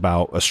 days. It was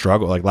about a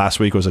struggle. Like last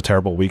week was a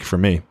terrible week for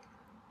me.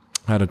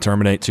 I had to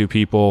terminate 2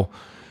 people,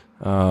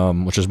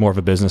 which is more of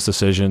a business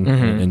decision,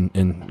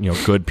 and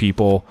good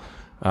people,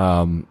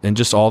 and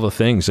just all the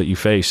things that you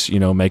face.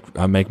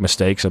 I make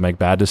mistakes. I make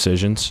bad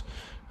decisions.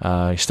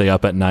 You stay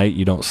up at night.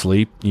 You don't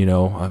sleep.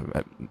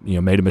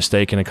 Made a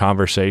mistake in a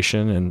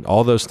conversation, and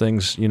all those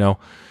things.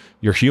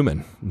 You're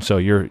human, and so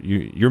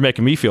you're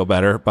making me feel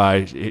better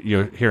by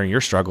hearing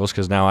your struggles,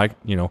 because now I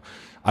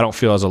don't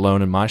feel as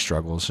alone in my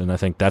struggles. And I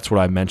think that's what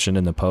I mentioned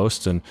in the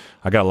post, and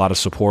I got a lot of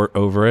support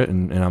over it.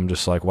 And I'm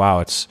just like,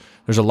 wow,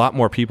 there's a lot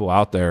more people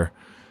out there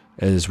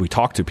as we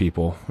talk to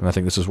people. And I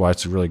think this is why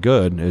it's really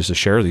good, is to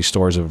share these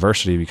stories of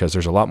adversity, because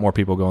there's a lot more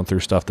people going through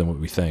stuff than what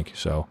we think.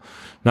 So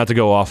not to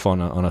go off on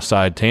a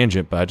side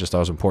tangent, but I just thought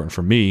it was important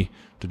for me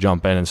to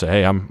jump in and say,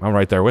 hey, I'm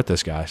right there with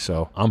this guy.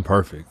 So I'm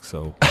perfect.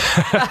 So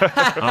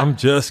I'm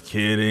just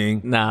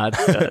kidding. Nah,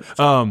 it's good.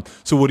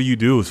 So what do you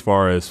do as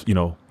far as,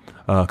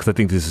 because I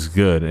think this is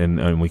good,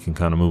 and we can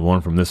kind of move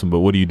on from this one, but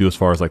what do you do as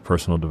far as like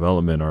personal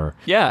development or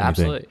Yeah, anything?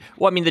 Absolutely.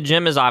 Well, I mean, the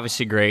gym is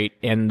obviously great,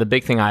 and the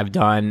big thing I've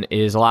done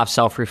is a lot of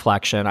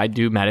self-reflection. I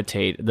do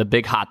meditate. The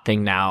big hot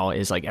thing now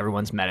is like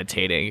everyone's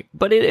meditating,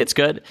 but it's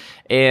good.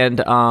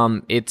 And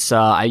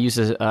I use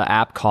an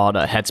app called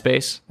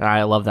Headspace, and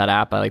I love that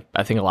app. I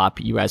think a lot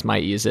of you guys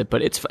might use it,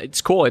 but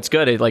it's cool. It's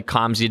good. It like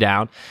calms you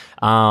down.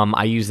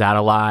 I use that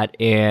a lot.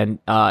 And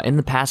in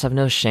the past, I've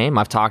no shame.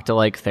 I've talked to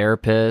like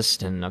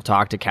therapists, and I've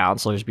talked to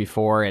counselors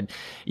before. And,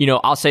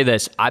 I'll say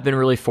this, I've been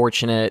really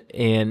fortunate,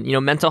 and,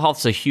 mental health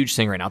is a huge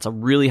thing right now. It's a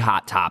really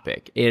hot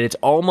topic. And it's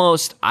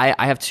almost, I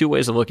have 2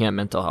 ways of looking at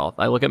mental health.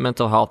 I look at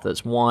mental health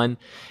as, one,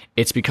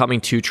 it's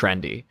becoming too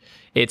trendy.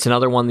 It's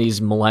another one of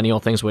these millennial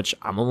things, which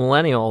I'm a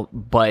millennial,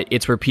 but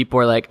it's where people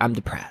are like, I'm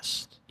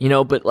depressed,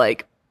 but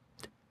like,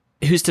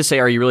 who's to say,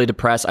 are you really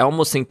depressed? I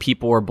almost think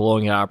people are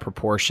blowing it out of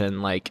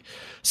proportion. Like,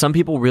 some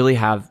people really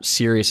have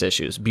serious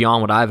issues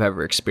beyond what I've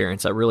ever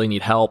experienced that really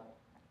need help.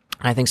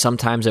 And I think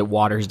sometimes it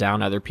waters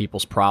down other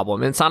people's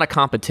problem. And it's not a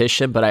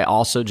competition, but I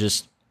also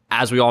just,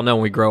 as we all know,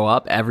 when we grow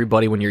up,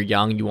 everybody, when you're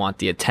young, you want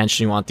the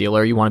attention, you want the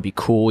allure, you want to be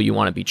cool, you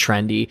want to be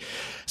trendy.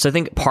 So I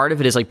think part of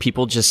it is like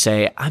people just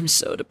say, I'm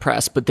so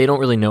depressed, but they don't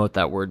really know what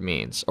that word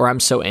means. Or I'm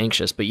so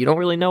anxious, but you don't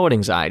really know what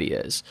anxiety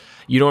is.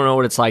 You don't know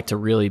what it's like to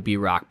really be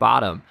rock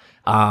bottom.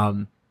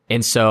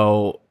 And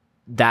so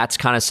that's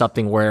kind of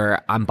something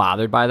where I'm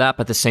bothered by that.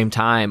 But at the same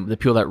time, the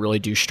people that really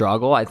do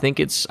struggle, I think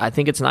it's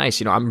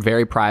nice. I'm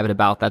very private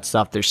about that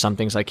stuff. There's some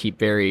things I keep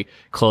very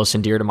close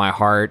and dear to my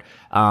heart.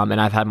 And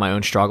I've had my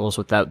own struggles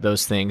with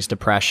those things,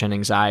 depression,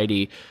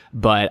 anxiety,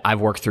 but I've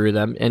worked through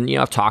them. And,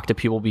 I've talked to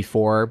people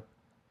before,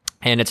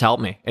 and it's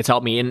helped me.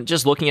 And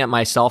just looking at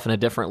myself in a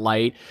different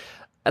light,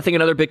 I think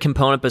another big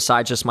component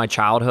besides just my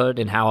childhood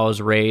and how I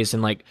was raised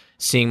and like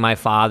seeing my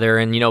father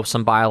and,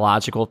 some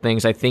biological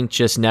things, I think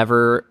just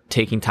never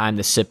taking time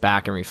to sit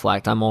back and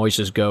reflect. I'm always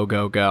just go,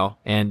 go, go.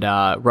 And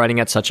running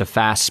at such a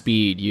fast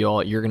speed,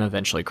 you're going to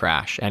eventually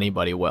crash.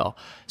 Anybody will.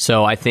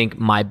 So I think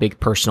my big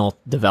personal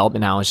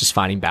development now is just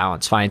finding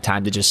balance, finding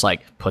time to just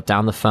like put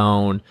down the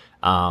phone,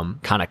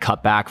 kind of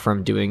cut back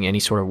from doing any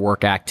sort of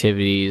work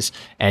activities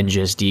and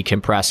just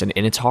decompress.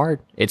 And it's hard.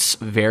 It's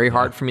very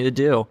hard for me to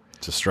do.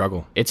 It's a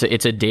struggle. It's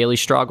a daily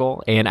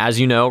struggle. And as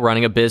you know,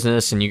 running a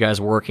business and you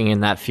guys working in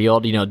that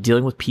field,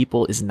 dealing with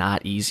people is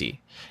not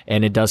easy.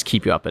 And it does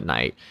keep you up at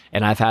night.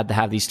 And I've had to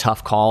have these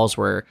tough calls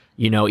where,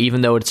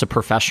 even though it's a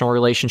professional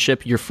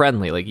relationship, you're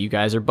friendly, like you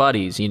guys are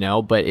buddies,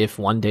 but if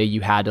one day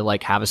you had to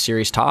like have a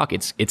serious talk,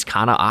 it's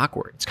kind of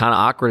awkward. It's kind of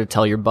awkward to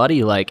tell your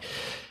buddy like,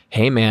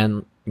 hey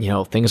man,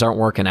 things aren't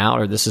working out,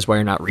 or this is why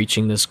you're not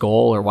reaching this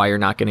goal, or why you're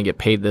not going to get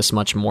paid this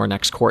much more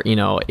next quarter.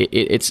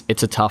 It's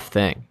a tough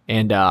thing.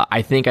 And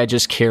I think I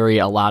just carry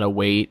a lot of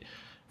weight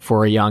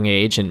for a young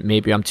age, and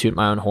maybe I'm tooting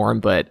my own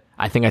horn, but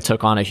I think I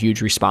took on a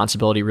huge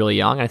responsibility really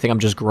young. And I think I'm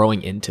just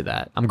growing into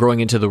that. I'm growing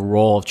into the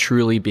role of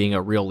truly being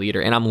a real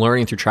leader, and I'm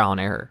learning through trial and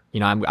error.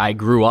 I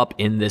grew up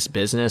in this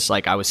business.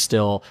 Like I was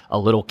still a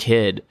little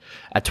kid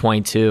at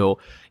 22,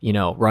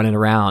 running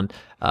around,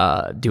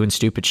 doing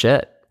stupid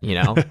shit.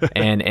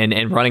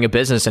 and running a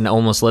business and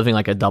almost living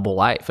like a double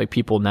life. Like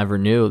people never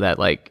knew that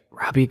like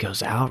Robby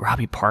goes out,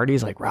 Robby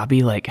parties, like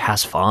Robby like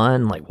has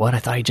fun. Like what? I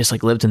thought he just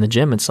like lived in the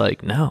gym. It's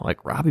like, no,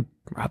 like Robby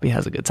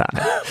has a good time.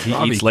 He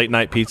eats late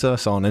night pizza. I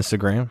saw on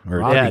Instagram. Or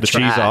the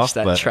trash, cheese off.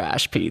 That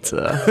trash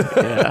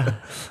pizza.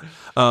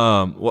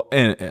 Yeah. Well,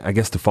 and I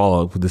guess to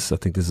follow up with this, I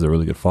think this is a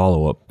really good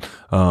follow up.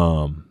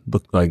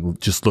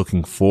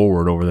 Looking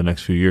forward over the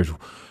next few years,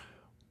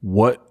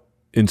 what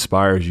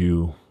inspires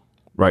you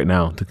right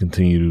now to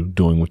continue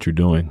doing what you're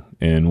doing,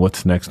 and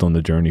what's next on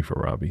the journey for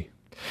Robby?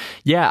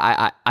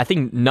 Yeah, I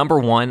think number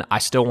one, I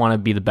still want to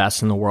be the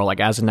best in the world. Like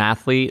as an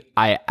athlete,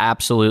 I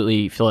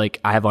absolutely feel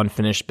like I have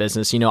unfinished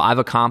business. I've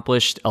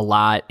accomplished a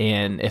lot,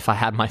 and if I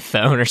had my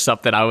phone or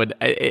something,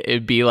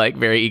 it'd be like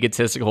very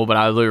egotistical, but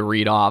I would literally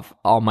read off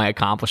all my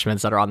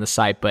accomplishments that are on the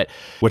site. But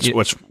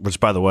which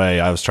by the way,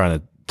 I was trying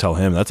to tell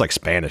him that's like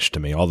Spanish to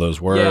me, all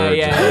those words.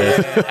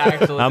 Yeah,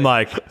 actually. I'm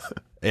like,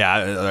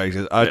 yeah,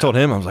 I told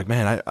him, I was like,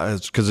 man,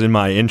 because in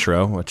my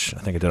intro, which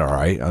I think I did all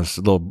right, I was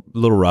a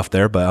little rough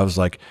there, but I was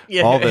like,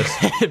 all this,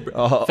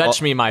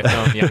 fetch me my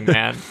phone, young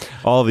man.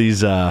 all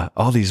these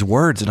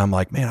words, and I'm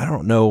like, man, I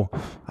don't know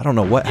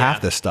what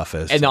half this stuff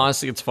is. And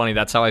honestly, it's funny.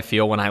 That's how I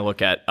feel when I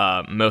look at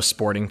most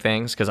sporting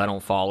things, because I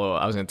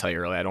was going to tell you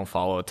earlier, I don't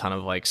follow a ton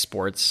of like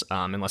sports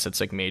unless it's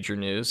like major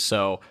news.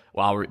 So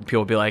while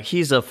people be like,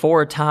 he's a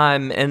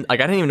 4-time, and like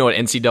I didn't even know what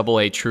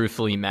NCAA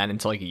truthfully meant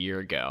until like a year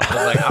ago. I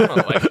was like, I don't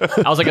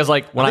know. I was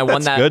like when I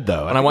won that, good,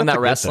 though. When I won that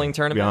wrestling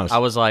tournament, I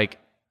was like,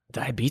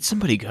 did I beat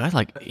somebody good?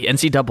 Like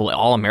NCAA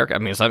All America. I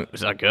mean, is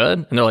that good?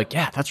 And they're like,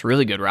 yeah, that's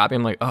really good, Robby.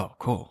 I'm like, oh,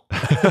 cool.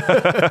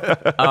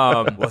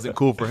 Wasn't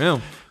cool for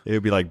him. It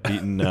would be like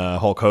beating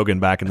Hulk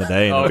Hogan back in the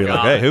day, and they'd be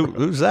like, "Hey,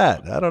 who's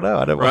that? I don't know.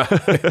 I don't."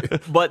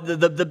 Right. But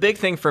the big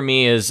thing for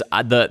me is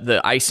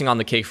the icing on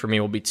the cake for me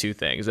will be two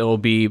things. It will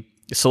be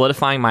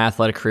solidifying my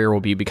athletic career,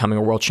 will be becoming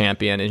a world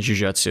champion in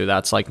jiu-jitsu.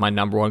 That's like my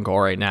number one goal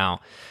right now.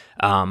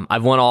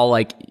 I've won all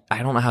like,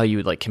 I don't know how you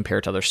would like compare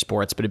it to other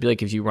sports, but it'd be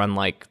like if you run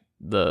like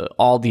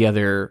all the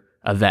other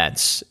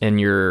events in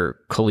your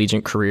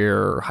collegiate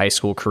career or high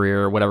school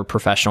career or whatever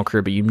professional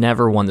career, but you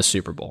never won the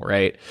Super Bowl,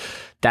 right?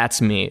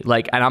 That's me.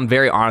 Like, and I'm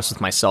very honest with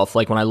myself.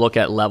 Like when I look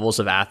at levels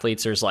of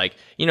athletes, there's like,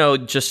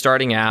 just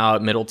starting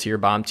out, middle tier,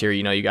 bottom tier,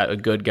 you got a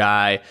good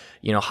guy,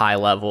 high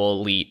level,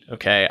 elite.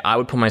 Okay. I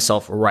would put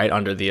myself right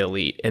under the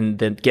elite, and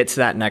then get to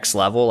that next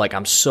level. Like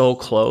I'm so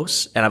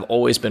close, and I've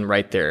always been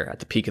right there at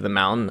the peak of the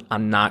mountain.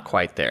 I'm not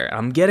quite there.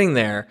 I'm getting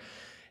there.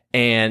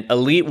 And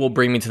elite will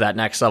bring me to that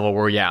next level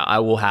where, I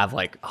will have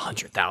like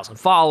 100,000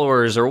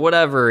 followers or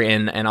whatever,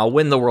 and I'll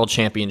win the world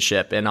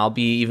championship, and I'll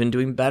be even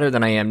doing better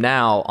than I am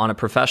now on a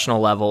professional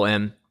level.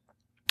 And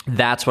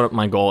that's what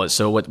my goal is.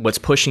 So what's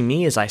pushing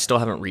me is I still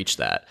haven't reached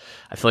that.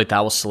 I feel like that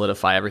will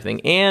solidify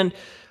everything. And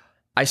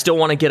I still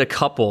want to get a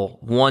couple,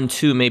 1,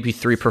 2, maybe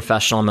 3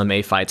 professional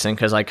MMA fights in,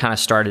 because I kind of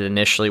started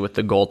initially with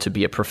the goal to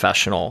be a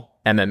professional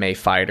MMA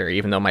fighter,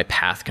 even though my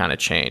path kind of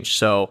changed.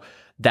 So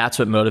that's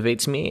what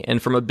motivates me.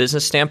 And from a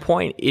business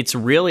standpoint, it's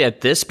really at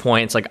this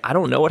point, it's like, I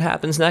don't know what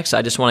happens next.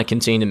 I just want to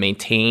continue to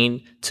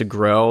maintain, to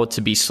grow,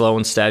 to be slow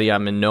and steady.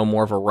 I'm in no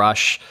more of a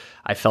rush.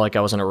 I felt like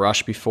I was in a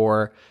rush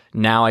before.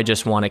 Now I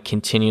just want to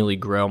continually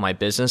grow my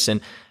business.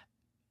 And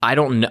I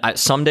don't know,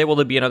 someday will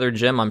there be another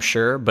gym, I'm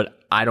sure, but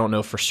I don't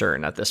know for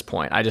certain at this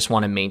point. I just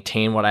want to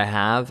maintain what I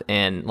have.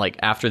 And like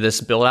after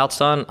this build out's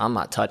done, I'm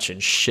not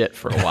touching shit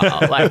for a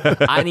while. Like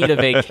I need a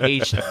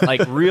vacation.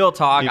 Like real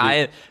talk.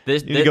 You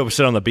need to go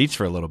sit on the beach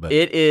for a little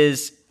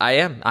bit.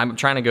 I'm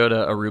trying to go to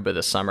Aruba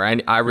this summer.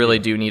 I really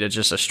do need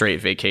just a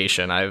straight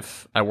vacation.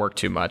 I work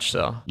too much.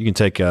 So you can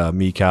take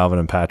me, Calvin,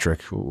 and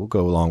Patrick. We'll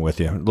go along with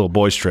you. A little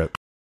boys trip.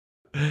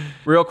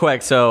 Real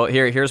quick, so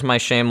here's my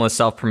shameless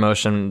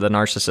self-promotion, the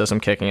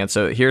narcissism kicking in.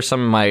 So here's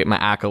some of my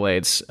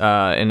accolades,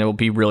 and it will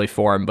be really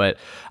foreign, but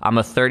I'm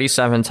a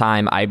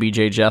 37-time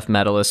IBJJF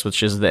medalist,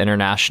 which is the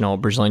International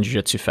Brazilian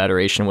Jiu-Jitsu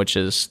Federation, which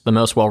is the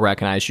most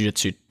well-recognized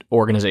jiu-jitsu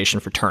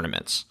organization for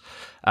tournaments.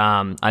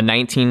 A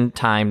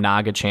 19-time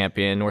NAGA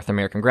champion, North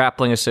American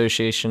Grappling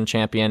Association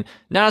champion.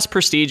 Not as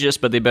prestigious,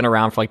 but they've been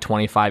around for like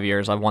 25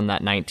 years. I've won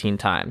that 19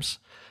 times.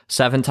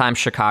 7-time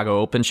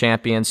Chicago Open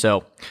champion.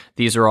 So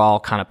these are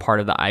all kind of part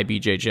of the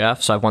IBJJF.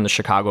 So I've won the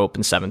Chicago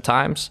Open 7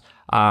 times.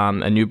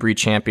 A New Breed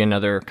champion,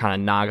 another kind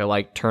of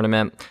NAGA-like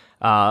tournament.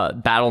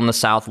 Battle in the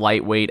South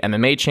lightweight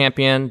MMA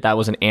champion. That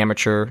was an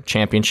amateur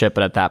championship,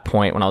 but at that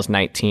point, when I was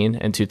 19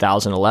 in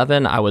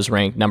 2011, I was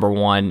ranked number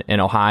 1 in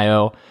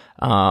Ohio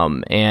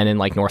and in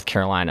like North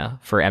Carolina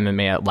for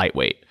MMA at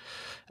lightweight.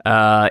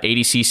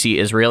 ADCC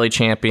Israeli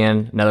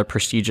champion, another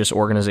prestigious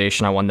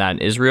organization. I won that in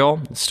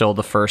Israel. Still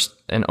the first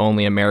and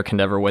only American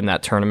to ever win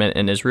that tournament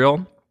in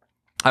Israel.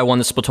 I won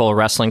the Spatola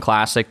Wrestling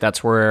Classic.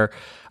 That's where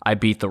I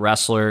beat the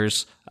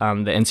wrestlers, the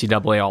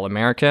NCAA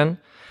All-American.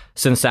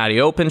 Cincinnati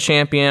Open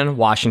champion,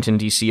 Washington,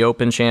 D.C.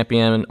 Open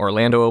champion,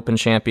 Orlando Open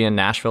champion,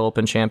 Nashville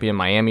Open champion,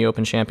 Miami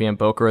Open champion,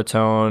 Boca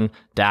Raton,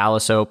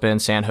 Dallas Open,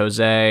 San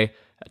Jose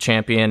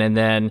champion, and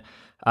then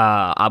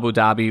Abu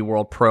Dhabi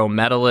World Pro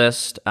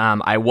medalist.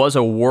 I was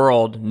a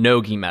world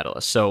no-gi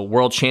medalist. So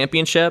world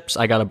championships,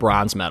 I got a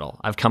bronze medal.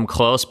 I've come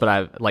close,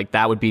 but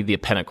that would be the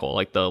pinnacle.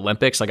 Like the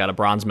Olympics, I got a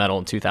bronze medal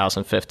in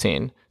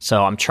 2015.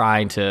 So I'm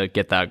trying to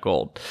get that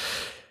gold.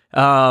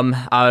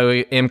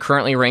 I am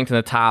currently ranked in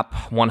the top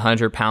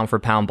 100 pound for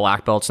pound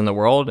black belts in the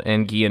world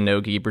in gi and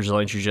no-gi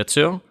Brazilian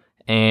Jiu-Jitsu.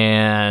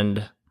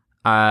 And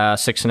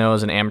 6-0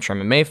 as an amateur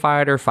MMA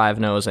fighter,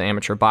 5-0 as an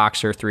amateur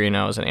boxer,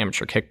 3-0 as an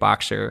amateur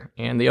kickboxer,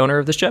 and the owner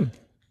of this gym.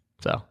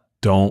 So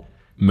don't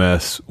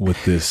mess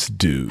with this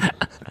dude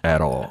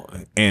at all.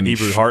 And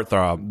Hebrew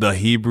heartthrob. The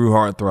Hebrew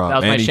heartthrob. That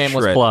was my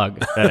shameless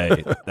plug.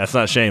 Hey, that's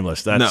not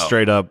shameless. That's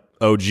straight up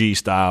OG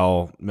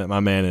style.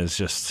 My man is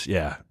just,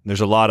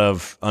 there's a lot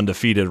of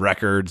undefeated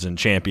records and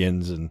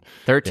champions. And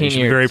 13 years.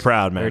 Be very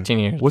proud, man. 13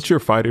 years. What's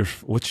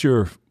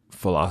your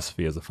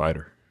philosophy as a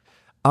fighter?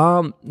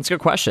 It's a good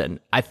question.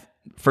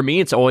 For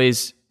me, it's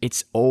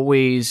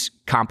always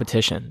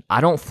competition. I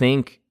don't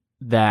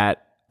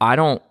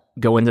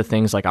go into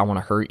things like I want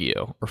to hurt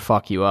you or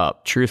fuck you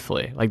up,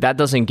 truthfully. Like that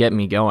doesn't get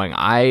me going.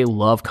 I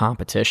love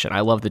competition.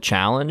 I love the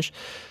challenge.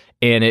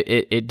 And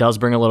it does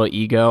bring a little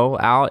ego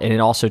out, and it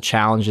also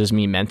challenges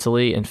me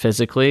mentally and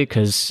physically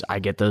because I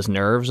get those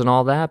nerves and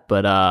all that.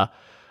 But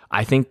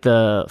I think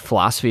the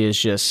philosophy is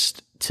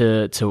just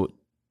to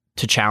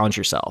challenge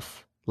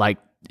yourself. Like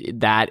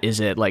that is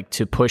it. Like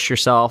to push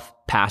yourself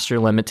past your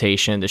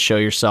limitation, to show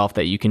yourself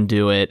that you can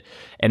do it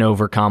and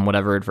overcome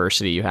whatever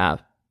adversity you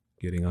have.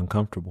 Getting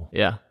uncomfortable.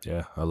 Yeah.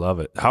 Yeah, I love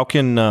it. How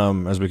can,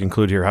 as we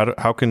conclude here,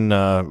 how can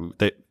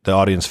the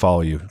audience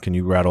follow you? Can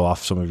you rattle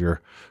off some of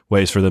your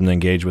ways for them to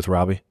engage with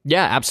Robby?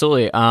 Yeah,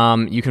 absolutely.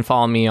 You can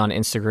follow me on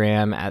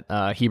Instagram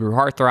at Hebrew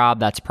Heartthrob.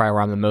 That's probably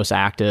where I'm the most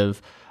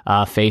active.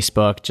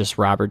 Facebook, just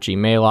Robert G.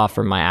 Malof,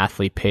 for my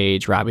athlete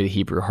page, Robby the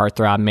Hebrew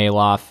Heartthrob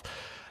Malof.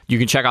 You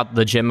can check out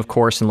the gym, of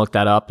course, and look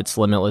that up. It's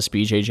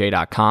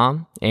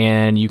limitlessbjj.com.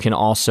 And you can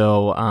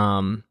also,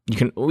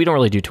 we don't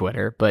really do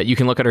Twitter, but you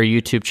can look at our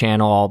YouTube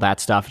channel, all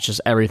that stuff. It's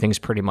just everything's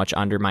pretty much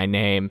under my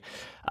name.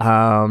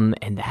 And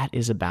that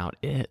is about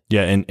it.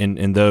 Yeah.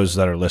 And those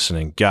that are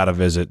listening, gotta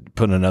visit,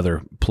 put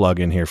another plug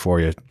in here for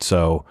you.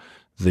 So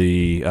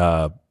the,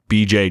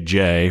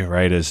 BJJ,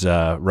 right, is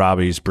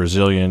Robby's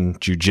Brazilian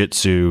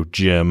Jiu-Jitsu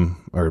gym,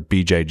 or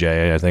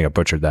BJJ. I think I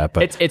butchered that,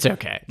 but it's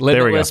okay.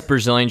 Limitless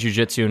Brazilian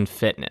Jiu-Jitsu and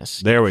Fitness.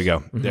 There we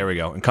go. There we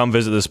go. And come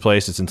visit this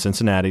place. It's in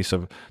Cincinnati.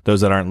 So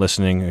those that aren't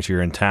listening, if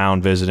you're in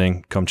town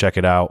visiting, come check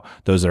it out.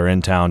 Those that are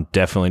in town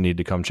definitely need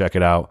to come check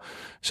it out.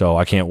 So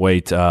I can't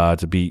wait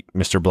to beat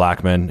Mr.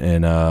 Blackman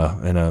in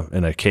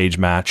a cage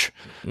match.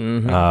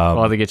 We'll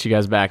have to get you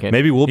guys back in.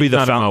 Maybe we'll be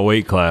the my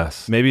weight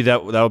class. Maybe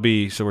that'll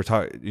be. So we're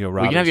talking.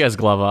 Robby, we can have you guys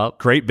glove up.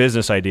 Great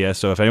business idea.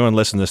 So if anyone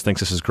listening to this thinks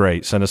this is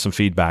great, send us some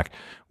feedback.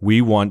 We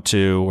want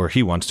to, or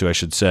he wants to, I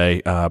should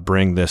say,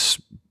 bring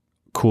this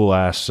cool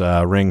ass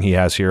ring he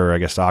has here, or I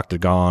guess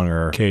octagon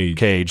or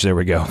cage. There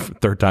we go.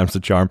 Third time's the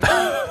charm.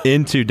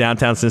 Into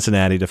downtown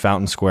Cincinnati to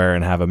Fountain Square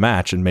and have a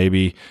match, and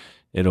maybe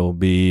it'll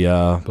be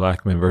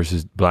Black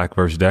versus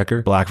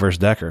Decker. Black versus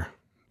Decker.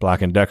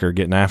 Black and Decker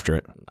getting after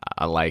it.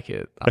 I like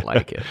it.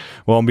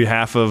 Well, on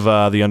behalf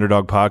of the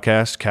Underdog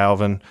Podcast,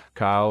 Calvin,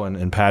 Kyle,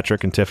 and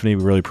Patrick and Tiffany,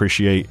 we really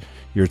appreciate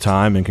your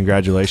time, and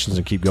congratulations,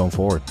 and keep going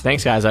forward.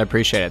 Thanks, guys. I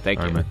appreciate it. Thank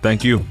you. Right, man.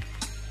 Thank you.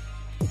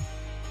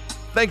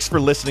 Thanks for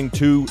listening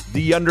to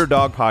the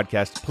Underdog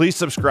Podcast. Please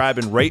subscribe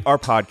and rate our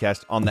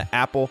podcast on the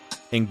Apple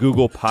and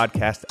Google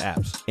Podcast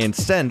apps, and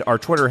send our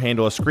Twitter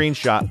handle a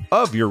screenshot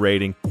of your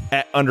rating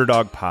at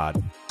Underdog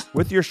Pod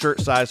with your shirt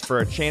size for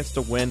a chance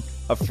to win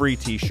a free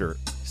t-shirt.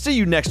 See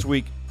you next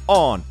week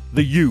on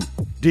the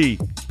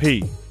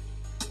UDP.